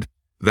 he said,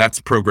 that's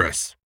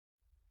progress.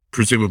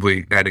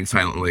 Presumably adding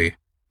silently,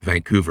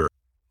 Vancouver.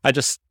 I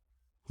just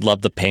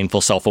love the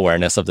painful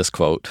self-awareness of this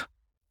quote.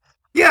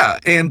 Yeah,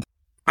 and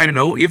I don't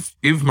know, if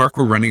Mark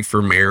were running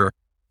for mayor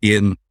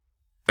in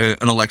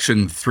an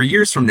election 3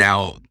 years from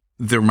now,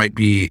 there might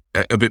be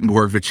a bit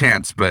more of a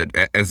chance, but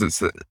as it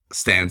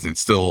stands,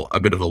 it's still a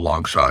bit of a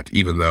long shot,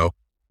 even though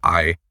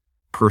I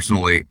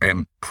personally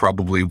am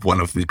probably one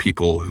of the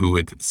people who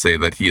would say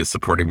that he is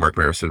supporting Mark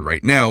Marison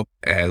right now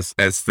as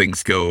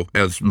things go,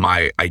 as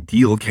my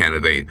ideal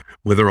candidate.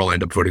 Whether I'll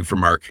end up voting for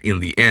Mark in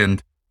the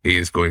end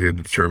is going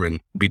to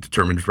be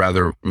determined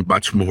rather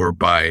much more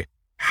by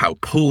how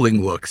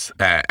polling looks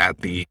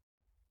at the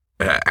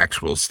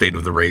actual state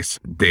of the race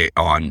day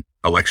on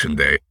election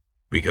day,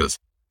 because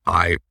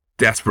I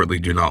desperately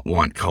do not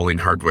want Colleen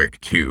Hardwick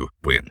to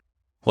win.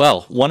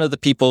 Well, one of the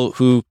people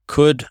who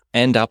could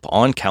end up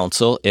on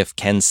council if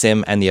Ken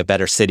Sim and the A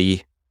Better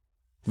City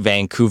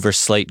Vancouver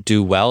slate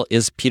do well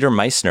is Peter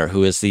Meissner,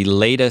 who is the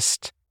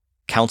latest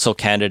council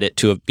candidate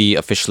to be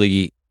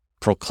officially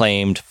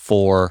proclaimed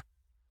for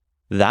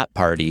that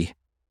party.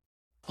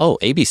 Oh,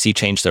 ABC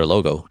changed their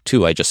logo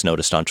too, I just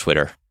noticed on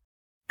Twitter.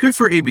 Good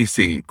for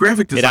ABC.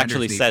 Graphic designers. It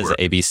actually says work.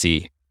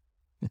 ABC.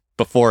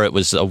 Before it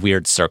was a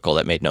weird circle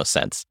that made no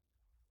sense.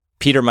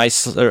 Peter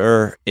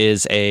Meissner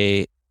is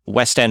a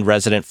West End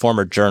resident,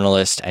 former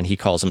journalist, and he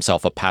calls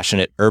himself a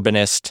passionate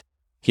urbanist.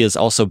 He has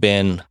also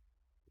been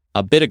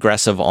a bit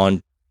aggressive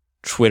on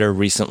Twitter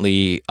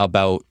recently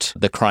about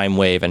the crime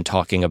wave and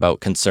talking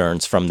about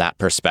concerns from that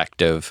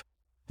perspective.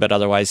 But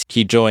otherwise,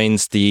 he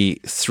joins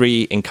the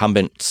 3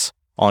 incumbents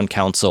on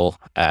council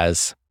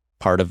as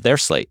part of their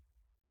slate.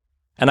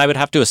 And I would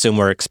have to assume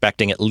we're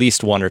expecting at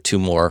least 1 or 2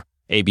 more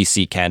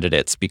ABC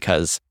candidates,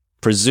 because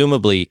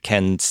presumably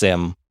Ken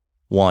Sim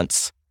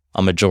wants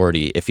a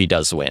majority if he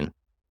does win.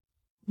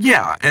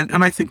 Yeah,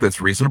 and I think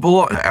that's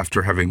reasonable.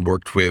 After having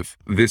worked with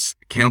this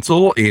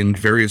council in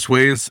various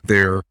ways,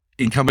 their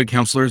incumbent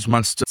councillors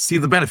must see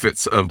the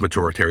benefits of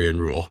majoritarian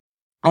rule.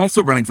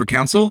 Also running for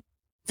council,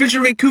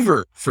 Vision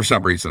Vancouver, for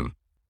some reason.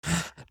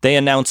 They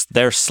announced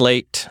their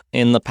slate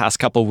in the past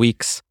couple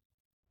weeks.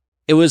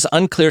 It was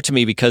unclear to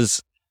me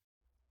because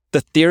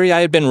the theory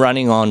I had been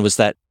running on was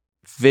that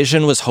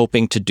Vision was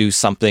hoping to do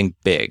something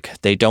big.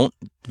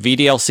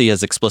 VDLC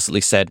has explicitly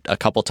said a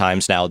couple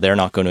times now they're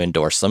not going to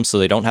endorse them, so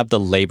they don't have the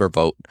Labour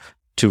vote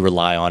to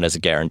rely on as a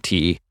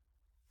guarantee.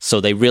 So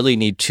they really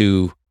need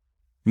to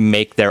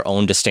make their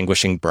own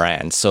distinguishing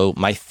brand. So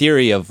my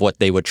theory of what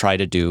they would try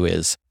to do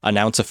is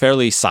announce a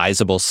fairly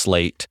sizable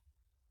slate,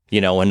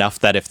 enough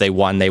that if they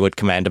won, they would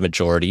command a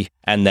majority,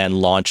 and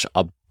then launch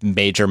a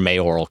major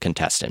mayoral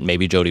contestant,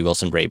 maybe Jody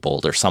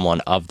Wilson-Raybould or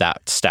someone of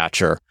that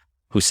stature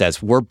who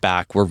says, we're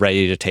back, we're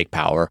ready to take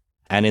power.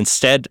 And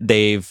instead,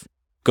 they've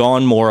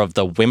gone more of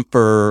the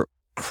whimper,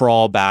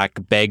 crawl back,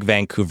 beg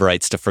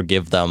Vancouverites to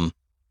forgive them.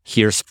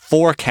 Here's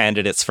 4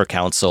 candidates for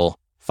council,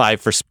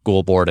 5 for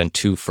school board and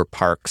 2 for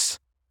parks.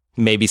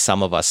 Maybe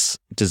some of us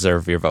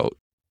deserve your vote.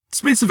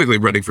 Specifically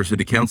running for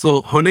city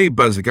council, Hone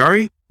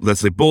Bazagari,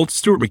 Leslie Bolt,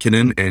 Stuart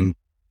McKinnon, and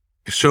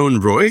Sean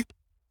Roy.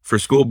 For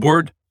school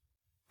board,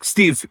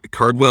 Steve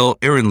Cardwell,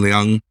 Aaron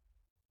Leung,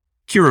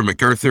 Kira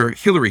MacArthur,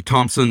 Hillary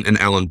Thompson, and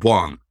Alan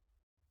Wong.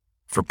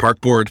 For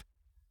park board,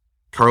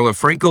 Carla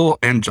Frankel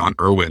and John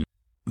Irwin.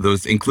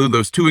 Those include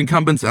those 2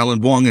 incumbents,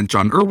 Alan Wong and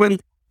John Irwin,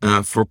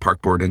 for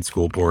park board and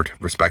school board,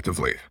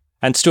 respectively.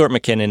 And Stuart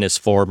McKinnon is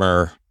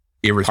former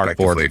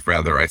irrespectively,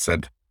 rather. I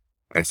said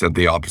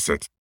the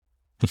opposite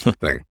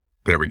thing.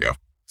 There we go.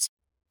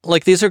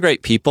 These are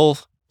great people.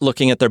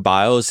 Looking at their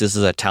bios, this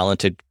is a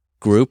talented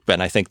group,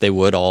 and I think they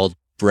would all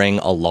bring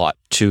a lot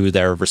to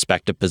their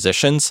respective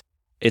positions.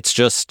 It's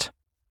just,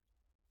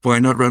 why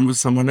not run with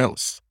someone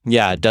else?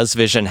 Yeah, does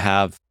Vision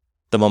have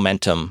the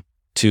momentum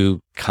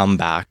to come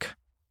back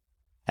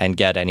and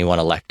get anyone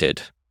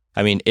elected?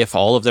 I mean, if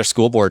all of their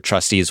school board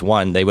trustees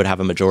won, they would have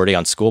a majority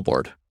on school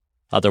board.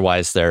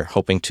 Otherwise, they're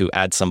hoping to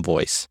add some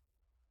voice.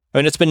 I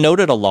mean, it's been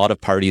noted a lot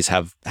of parties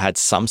have had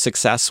some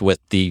success with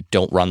the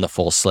don't run the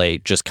full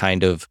slate, just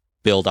kind of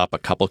build up a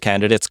couple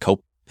candidates.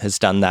 Cope has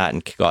done that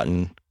and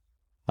gotten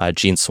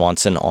Jean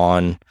Swanson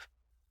on.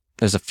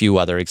 There's a few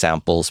other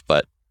examples,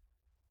 but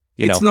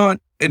it's not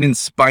an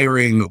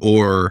inspiring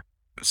or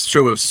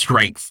show of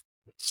strength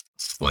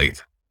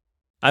slate.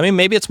 I mean,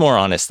 maybe it's more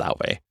honest that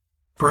way.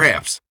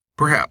 Perhaps.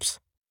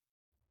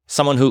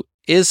 Someone who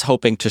is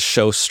hoping to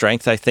show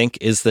strength, I think,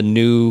 is the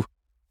new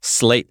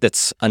slate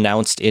that's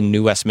announced in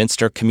New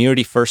Westminster,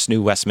 Community First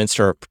New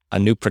Westminster, a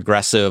new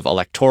progressive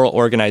electoral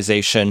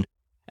organization,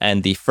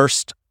 and the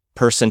first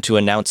person to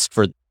announce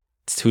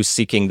who's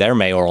seeking their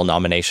mayoral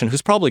nomination,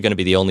 who's probably going to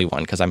be the only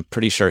one, because I'm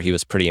pretty sure he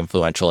was pretty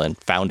influential in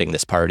founding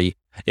this party,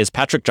 is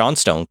Patrick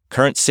Johnstone,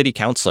 current city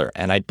councillor,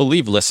 and I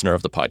believe listener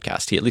of the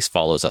podcast. He at least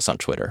follows us on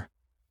Twitter.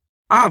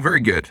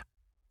 Very good.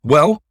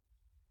 Well,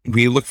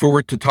 we look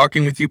forward to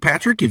talking with you,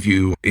 Patrick, if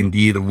you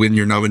indeed win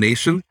your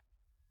nomination,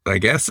 I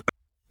guess,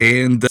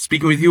 and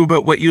speaking with you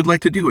about what you'd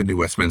like to do in New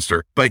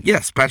Westminster. But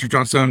yes, Patrick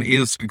Johnstone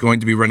is going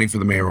to be running for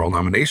the mayoral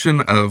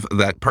nomination of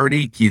that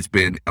party. He's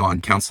been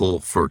on council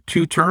for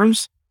 2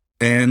 terms,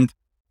 and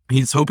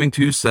he's hoping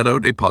to set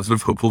out a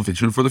positive, hopeful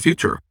vision for the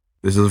future.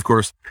 This is, of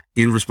course,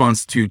 in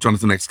response to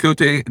Jonathan X. Cote,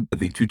 the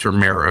 2-term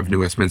mayor of New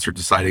Westminster,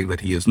 deciding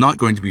that he is not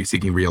going to be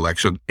seeking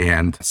re-election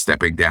and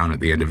stepping down at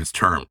the end of his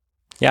term.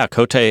 Yeah,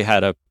 Cote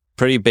had a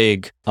pretty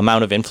big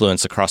amount of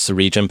influence across the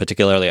region,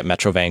 particularly at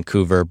Metro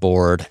Vancouver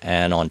board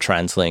and on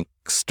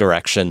TransLink's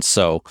direction.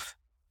 So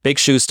big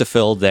shoes to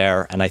fill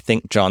there. And I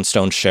think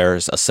Johnstone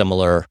shares a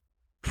similar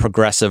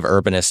progressive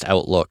urbanist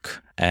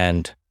outlook.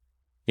 And,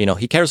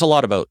 he cares a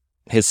lot about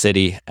his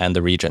city and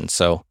the region.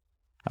 So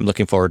I'm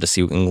looking forward to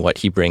seeing what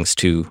he brings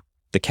to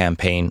the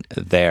campaign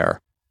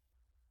there.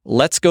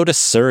 Let's go to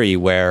Surrey,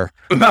 where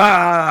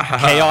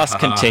chaos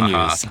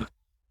continues.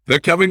 They're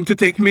coming to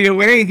take me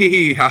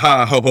away, ha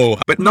ha ho ho.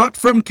 But not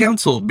from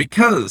council,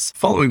 because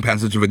following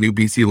passage of a new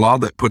BC law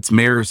that puts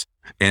mayors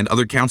and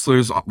other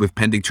councillors with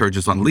pending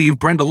charges on leave,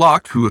 Brenda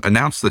Locke, who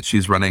announced that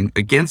she's running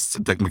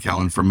against Doug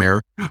McCallum for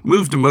mayor,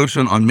 moved a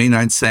motion on May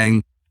 9th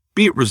saying,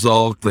 "Be it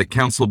resolved that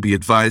council be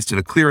advised in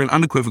a clear and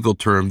unequivocal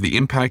term the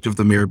impact of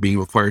the mayor being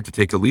required to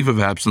take a leave of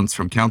absence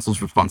from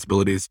council's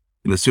responsibilities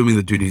in assuming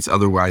the duties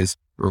otherwise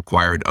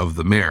required of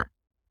the mayor."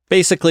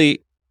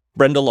 Basically,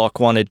 Brenda Locke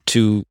wanted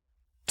to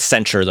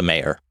censure the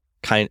mayor.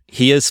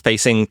 He is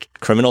facing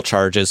criminal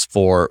charges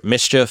for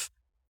mischief,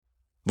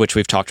 which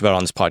we've talked about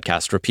on this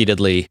podcast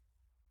repeatedly.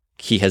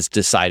 He has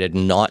decided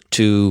not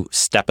to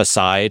step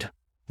aside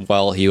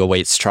while he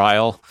awaits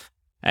trial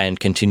and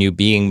continue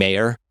being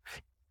mayor.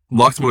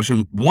 Locke's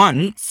motion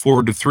won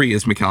 4-3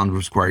 as McCallum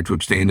was required to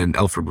abstain and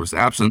Elford was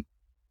absent.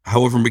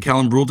 However,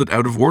 McCallum ruled it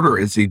out of order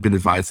as he'd been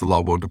advised the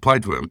law won't apply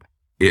to him.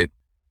 It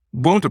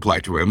won't apply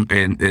to him,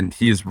 and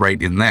he is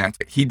right in that.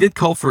 He did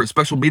call for a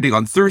special meeting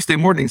on Thursday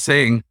morning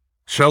saying,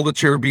 "Shall the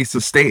chair be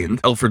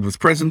sustained?" Elford was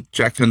present,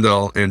 Jack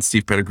Tindall and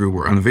Steve Pettigrew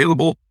were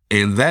unavailable,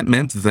 and that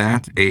meant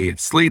that a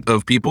slate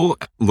of people,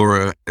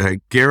 Laura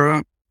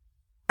Guerra,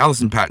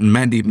 Alison Patton,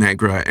 Mandeep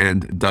Nagra,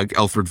 and Doug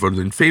Elford voted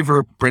in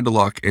favor, Brenda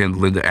Locke and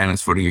Linda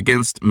Annis voting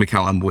against,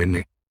 McCallum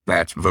winning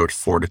that vote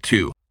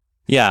 4-2.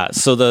 Yeah,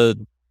 so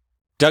the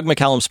Doug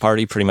McCallum's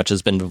party pretty much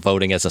has been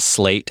voting as a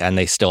slate, and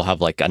they still have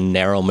like a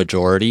narrow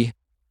majority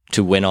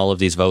to win all of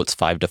these votes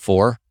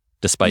 5-4,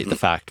 despite the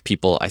fact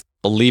I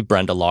believe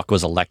Brenda Locke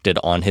was elected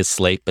on his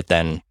slate, but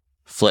then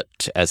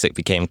flipped as it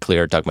became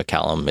clear Doug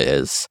McCallum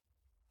is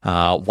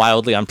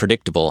wildly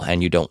unpredictable,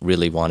 and you don't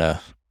really want to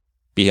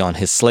be on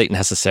his slate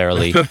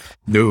necessarily.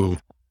 No.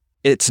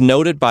 It's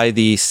noted by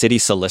the city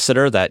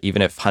solicitor that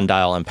even if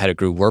Hundile and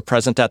Pettigrew were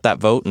present at that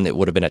vote, and it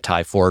would have been a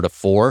tie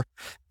 4-4,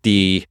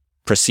 the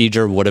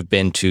procedure would have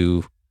been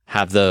to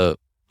have the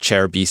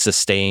chair be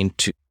sustained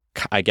to,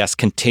 I guess,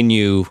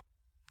 continue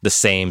the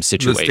same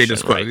situation. The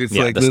status quo. Right? It's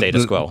yeah, like the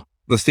status quo.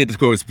 The status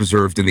quo is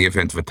preserved in the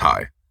event of a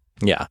tie.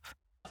 Yeah.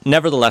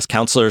 Nevertheless,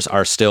 councillors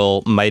are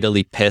still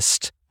mightily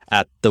pissed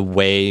at the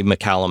way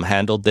McCallum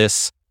handled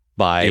this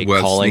by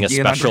calling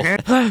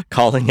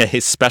a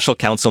special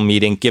council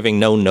meeting, giving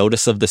no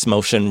notice of this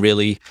motion.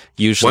 Really,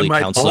 usually one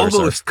might councillors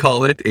almost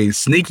call it a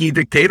sneaky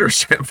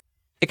dictatorship.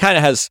 It kind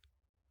of has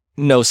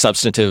no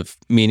substantive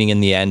meaning in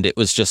the end. It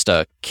was just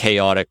a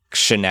chaotic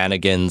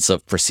shenanigans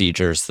of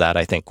procedures that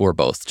I think we're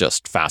both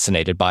just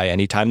fascinated by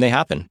anytime they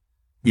happen.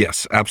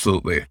 Yes,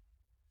 absolutely.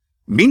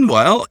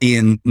 Meanwhile,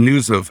 in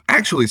news of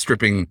actually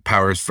stripping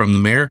powers from the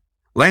mayor,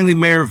 Langley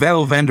Mayor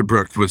Val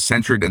Vanderbroek was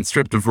censured and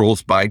stripped of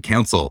roles by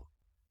council.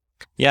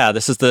 Yeah,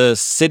 this is the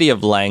city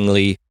of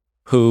Langley,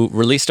 who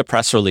released a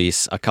press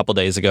release a couple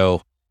days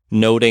ago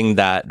noting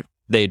that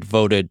they'd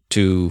voted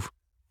to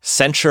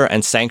censure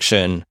and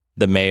sanction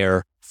the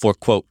mayor for,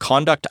 quote,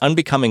 conduct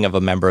unbecoming of a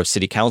member of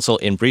city council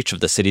in breach of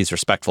the city's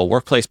respectful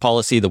workplace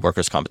policy, the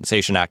Workers'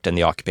 Compensation Act, and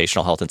the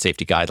Occupational Health and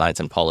Safety Guidelines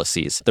and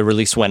Policies. The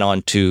release went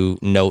on to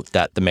note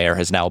that the mayor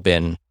has now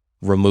been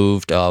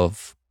removed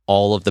of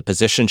all of the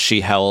positions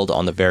she held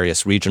on the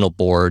various regional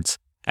boards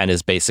and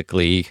is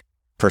basically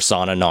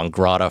persona non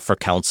grata for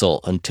council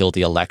until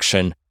the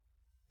election.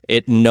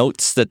 It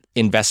notes that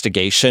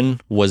investigation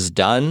was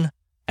done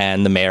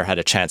and the mayor had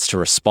a chance to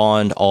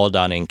respond, all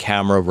done in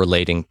camera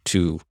relating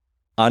to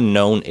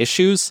unknown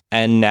issues,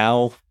 and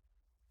now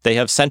they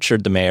have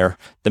censured the mayor.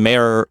 The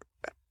mayor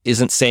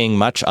isn't saying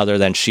much other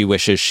than she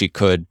wishes she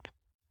could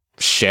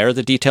share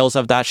the details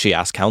of that. She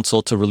asked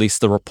council to release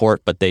the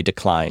report, but they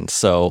declined.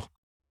 So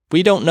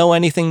we don't know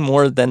anything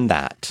more than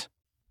that.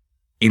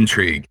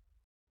 Intrigue.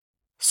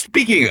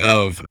 Speaking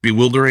of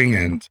bewildering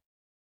and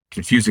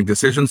confusing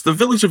decisions, the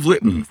village of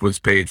Lytton was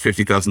paid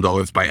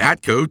 $50,000 by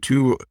ATCO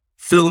to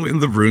film in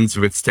the ruins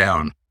of its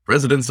town.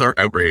 Residents are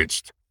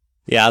outraged.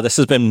 Yeah, this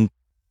has been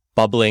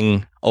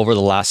bubbling over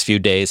the last few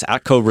days.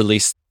 ATCO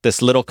released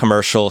this little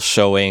commercial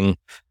showing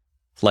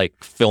like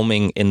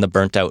filming in the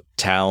burnt out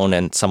town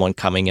and someone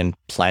coming and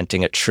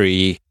planting a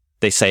tree.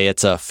 They say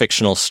it's a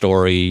fictional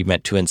story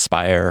meant to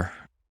inspire.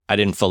 I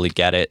didn't fully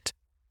get it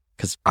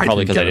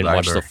probably because I didn't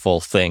watch the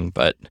full thing,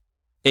 but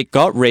it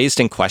got raised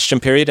in question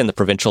period in the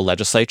provincial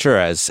legislature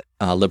as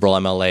Liberal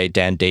MLA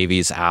Dan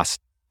Davies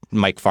asked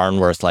Mike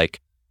Farnworth,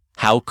 like,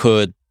 how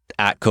could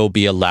ATCO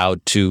be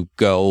allowed to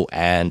go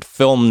and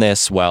film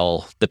this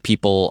while the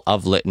people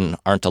of Lytton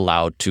aren't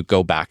allowed to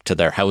go back to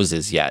their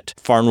houses yet?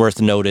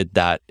 Farnworth noted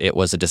that it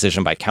was a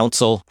decision by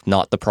council,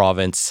 not the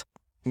province.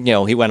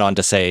 He went on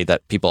to say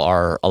that people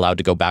are allowed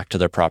to go back to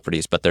their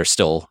properties, but there's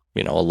still,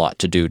 a lot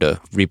to do to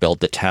rebuild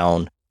the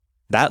town.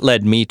 That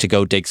led me to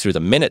go dig through the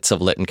minutes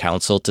of Lytton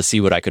Council to see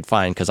what I could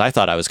find, because I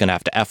thought I was going to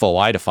have to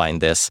FOI to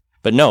find this.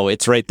 But no,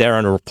 it's right there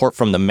on a report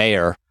from the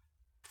mayor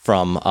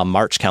from a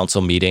March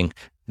council meeting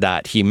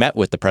that he met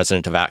with the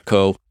president of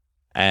ATCO,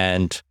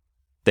 and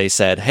they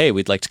said, hey,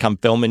 we'd like to come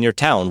film in your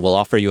town. We'll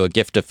offer you a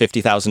gift of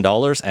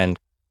 $50,000. And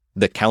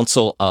the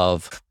council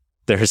of,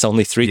 there's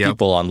only three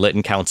people on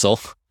Lytton Council,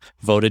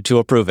 voted to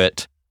approve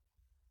it.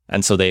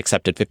 And so they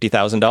accepted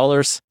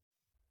 $50,000.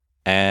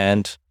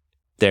 And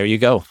there you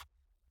go.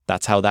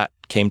 That's how that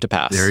came to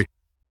pass.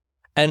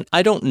 And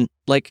I don't,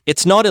 like,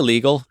 it's not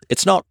illegal.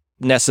 It's not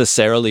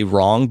necessarily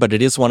wrong, but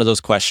it is one of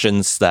those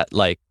questions that,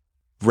 like,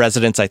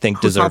 residents, I think,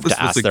 deserve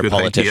to ask their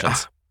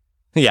politicians.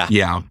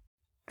 Yeah.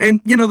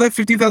 And, that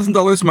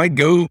 $50,000 might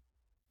go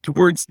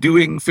towards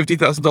doing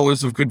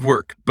 $50,000 of good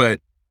work, but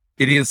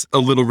it is a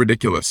little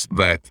ridiculous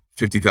that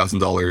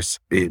 $50,000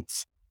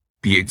 is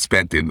being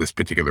spent in this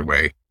particular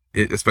way,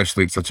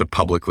 especially in such a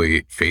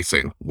publicly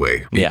facing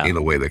way, in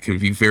a way that can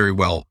be very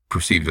well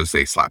perceived as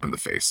a slap in the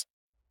face.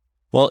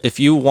 Well, if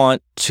you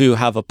want to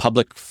have a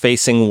public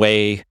facing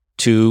way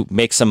to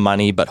make some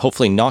money, but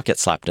hopefully not get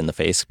slapped in the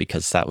face,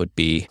 because that would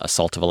be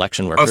assault of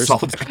election workers.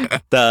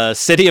 The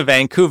city of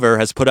Vancouver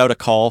has put out a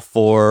call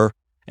for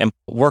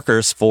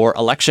workers for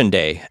election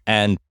day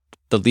and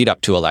the lead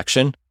up to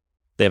election.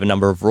 They have a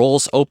number of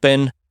roles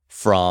open,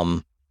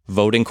 from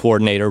voting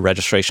coordinator,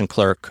 registration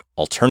clerk,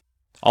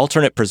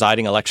 alternate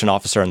presiding election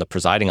officer, and the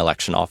presiding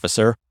election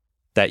officer,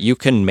 that you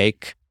can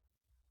make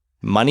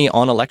money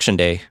on election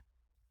day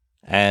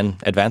and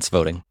advance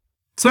voting.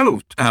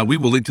 So we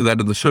will link to that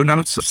in the show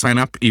notes. So sign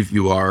up if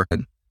you are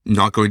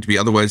not going to be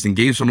otherwise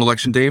engaged on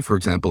election day, for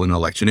example, in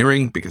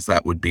electioneering, because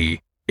that would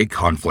be a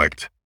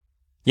conflict.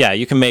 Yeah,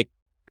 you can make,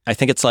 I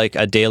think it's like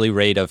a daily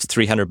rate of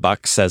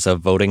 $300 as a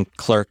voting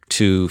clerk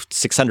to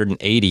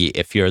 $680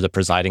 if you're the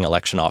presiding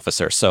election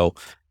officer. So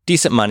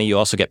decent money. You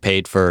also get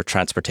paid for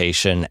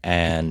transportation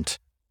and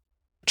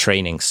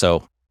training.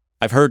 So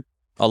I've heard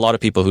a lot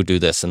of people who do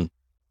this and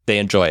they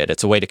enjoy it.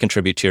 It's a way to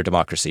contribute to your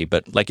democracy.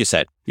 But like you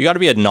said, you got to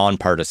be a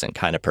nonpartisan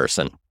kind of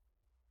person,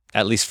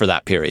 at least for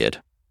that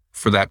period.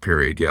 For that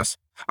period, yes.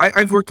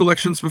 I've worked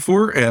elections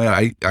before,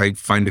 and I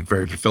find it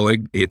very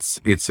fulfilling.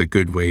 It's a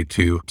good way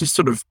to just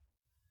sort of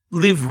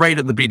live right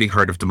at the beating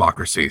heart of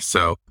democracy.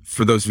 So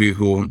for those of you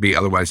who won't be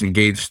otherwise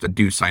engaged,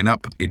 do sign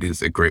up. It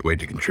is a great way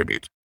to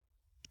contribute.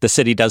 The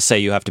city does say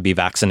you have to be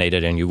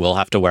vaccinated and you will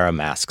have to wear a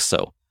mask.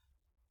 So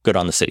good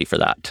on the city for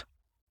that.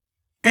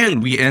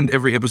 And we end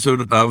every episode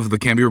of the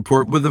Cambie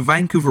Report with a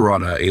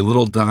Vancouverana, a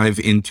little dive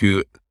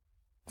into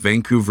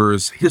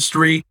Vancouver's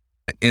history.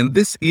 And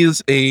this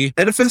is a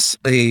edifice,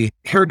 a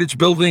heritage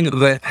building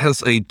that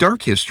has a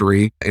dark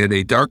history and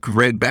a dark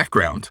red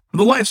background.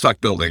 The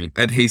Livestock Building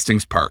at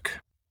Hastings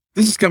Park.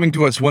 This is coming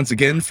to us once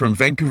again from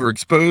Vancouver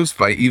Exposed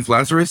by Eve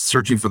Lazarus,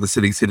 searching for the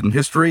city's hidden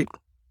history,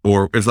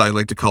 or as I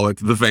like to call it,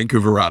 the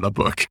Vancouverana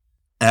book.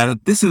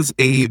 This is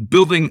a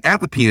building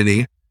at the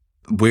Peony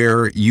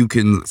where you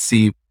can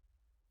see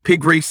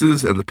pig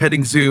races and the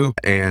petting zoo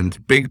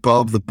and Big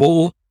Bob the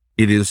Bull.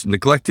 It is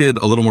neglected,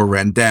 a little more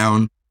ran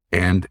down,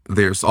 and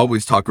there's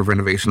always talk of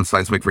renovation,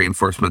 seismic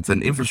reinforcements,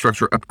 and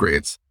infrastructure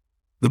upgrades.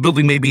 The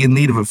building may be in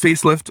need of a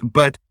facelift,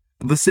 but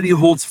the city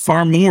holds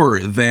far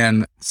more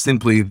than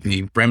simply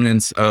the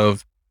remnants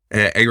of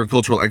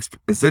agricultural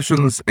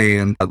expositions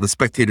and the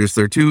spectators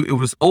there too. It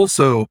was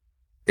also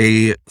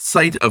a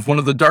site of one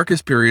of the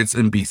darkest periods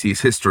in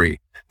BC's history,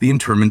 the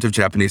internment of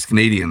Japanese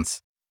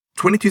Canadians.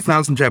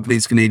 22,000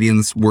 Japanese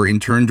Canadians were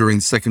interned during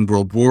the Second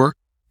World War,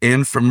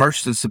 and from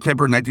March to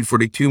September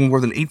 1942, more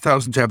than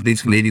 8,000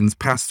 Japanese Canadians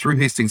passed through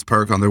Hastings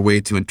Park on their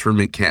way to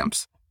internment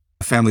camps.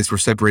 Families were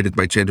separated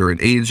by gender and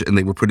age, and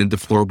they were put into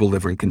deplorable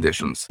living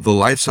conditions. The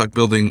Livestock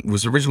Building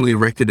was originally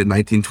erected in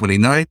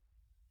 1929,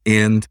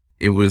 and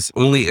it was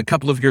only a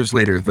couple of years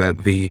later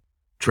that the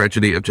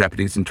tragedy of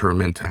Japanese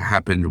internment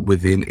happened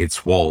within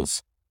its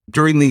walls.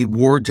 During the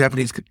war,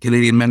 Japanese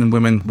Canadian men and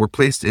women were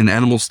placed in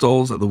animal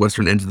stalls at the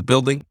western end of the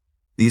building.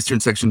 The eastern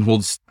section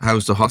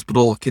housed a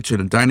hospital,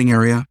 kitchen, and dining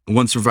area.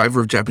 One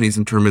survivor of Japanese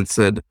internment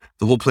said,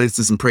 "The whole place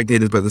is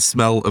impregnated by the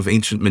smell of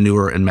ancient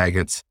manure and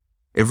maggots.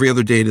 Every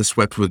other day it is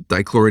swept with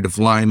dichloride of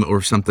lime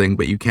or something,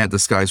 but you can't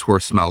disguise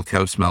horse smell,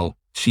 cow smell,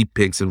 sheep,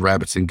 pigs, and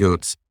rabbits and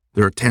goats.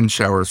 There are 10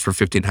 showers for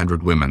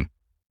 1,500 women."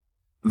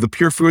 The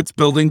Pure Foods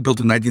building, built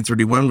in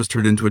 1931, was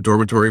turned into a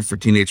dormitory for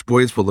teenage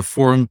boys, while the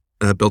Forum,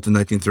 built in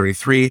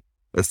 1933,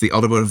 as the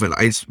automotive and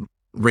ice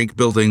rink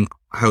building,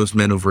 housed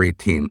men over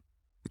 18.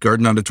 The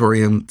Garden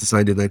Auditorium,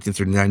 designed in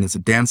 1939 as a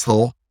dance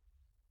hall,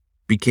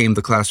 became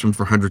the classroom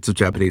for hundreds of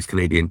Japanese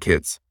Canadian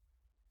kids.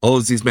 All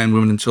of these men,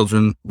 women, and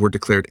children were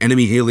declared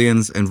enemy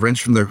aliens and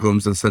wrenched from their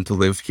homes and sent to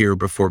live here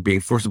before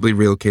being forcibly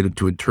relocated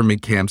to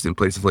internment camps in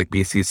places like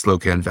BC's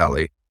Slocan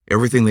Valley.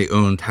 Everything they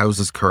owned,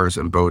 houses, cars,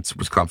 and boats,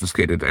 was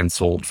confiscated and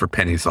sold for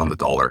pennies on the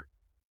dollar.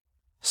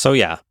 So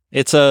yeah,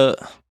 it's a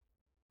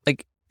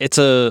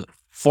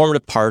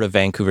formative part of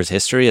Vancouver's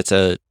history. It's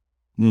a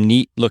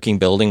neat looking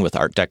building with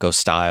Art Deco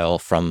style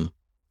from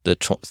the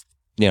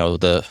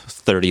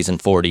 30s and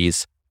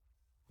 40s,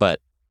 but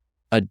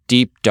a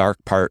deep,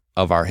 dark part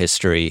of our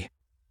history.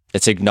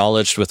 It's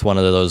acknowledged with one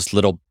of those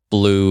little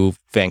blue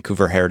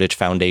Vancouver Heritage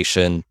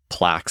Foundation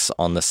plaques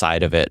on the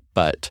side of it,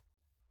 but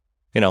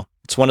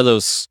it's It's one of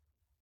those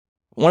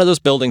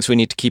buildings we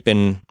need to keep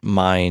in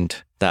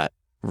mind that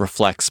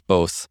reflects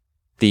both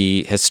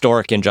the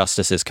historic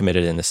injustices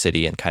committed in the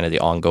city and kind of the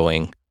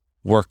ongoing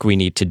work we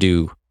need to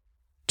do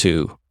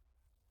to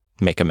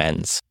make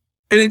amends.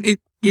 And it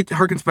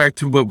harkens back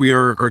to what we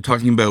are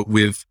talking about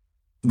with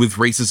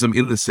racism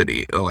in the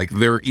city. Like,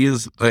 there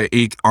is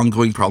a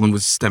ongoing problem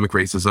with systemic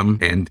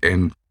racism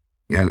and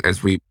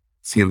as we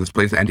see in this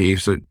place,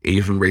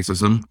 anti-Asian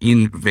racism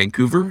in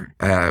Vancouver.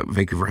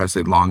 Vancouver has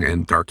a long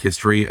and dark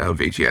history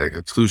of Asiatic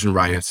exclusion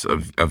riots,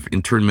 of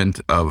internment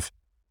of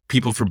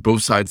people from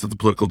both sides of the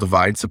political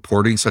divide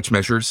supporting such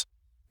measures.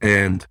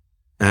 And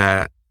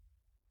the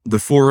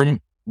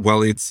Forum,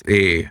 while it's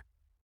a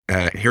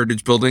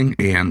heritage building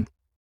and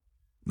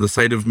the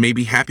site of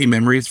maybe happy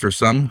memories for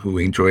some who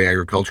enjoy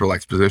agricultural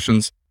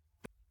expositions,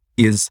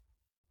 is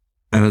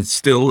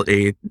still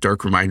a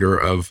dark reminder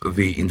of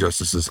the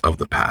injustices of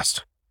the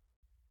past.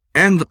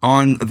 And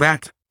on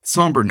that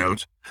somber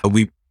note,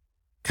 we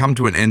come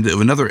to an end of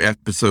another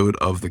episode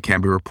of the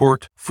Cambie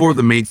Report for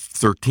the May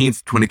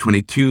 13th,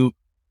 2022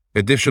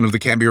 edition of the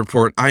Cambie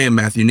Report. I am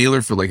Matthew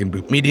Naylor for Lake and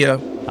Boot Media.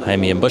 I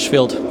am Ian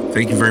Bushfield.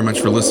 Thank you very much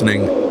for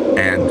listening.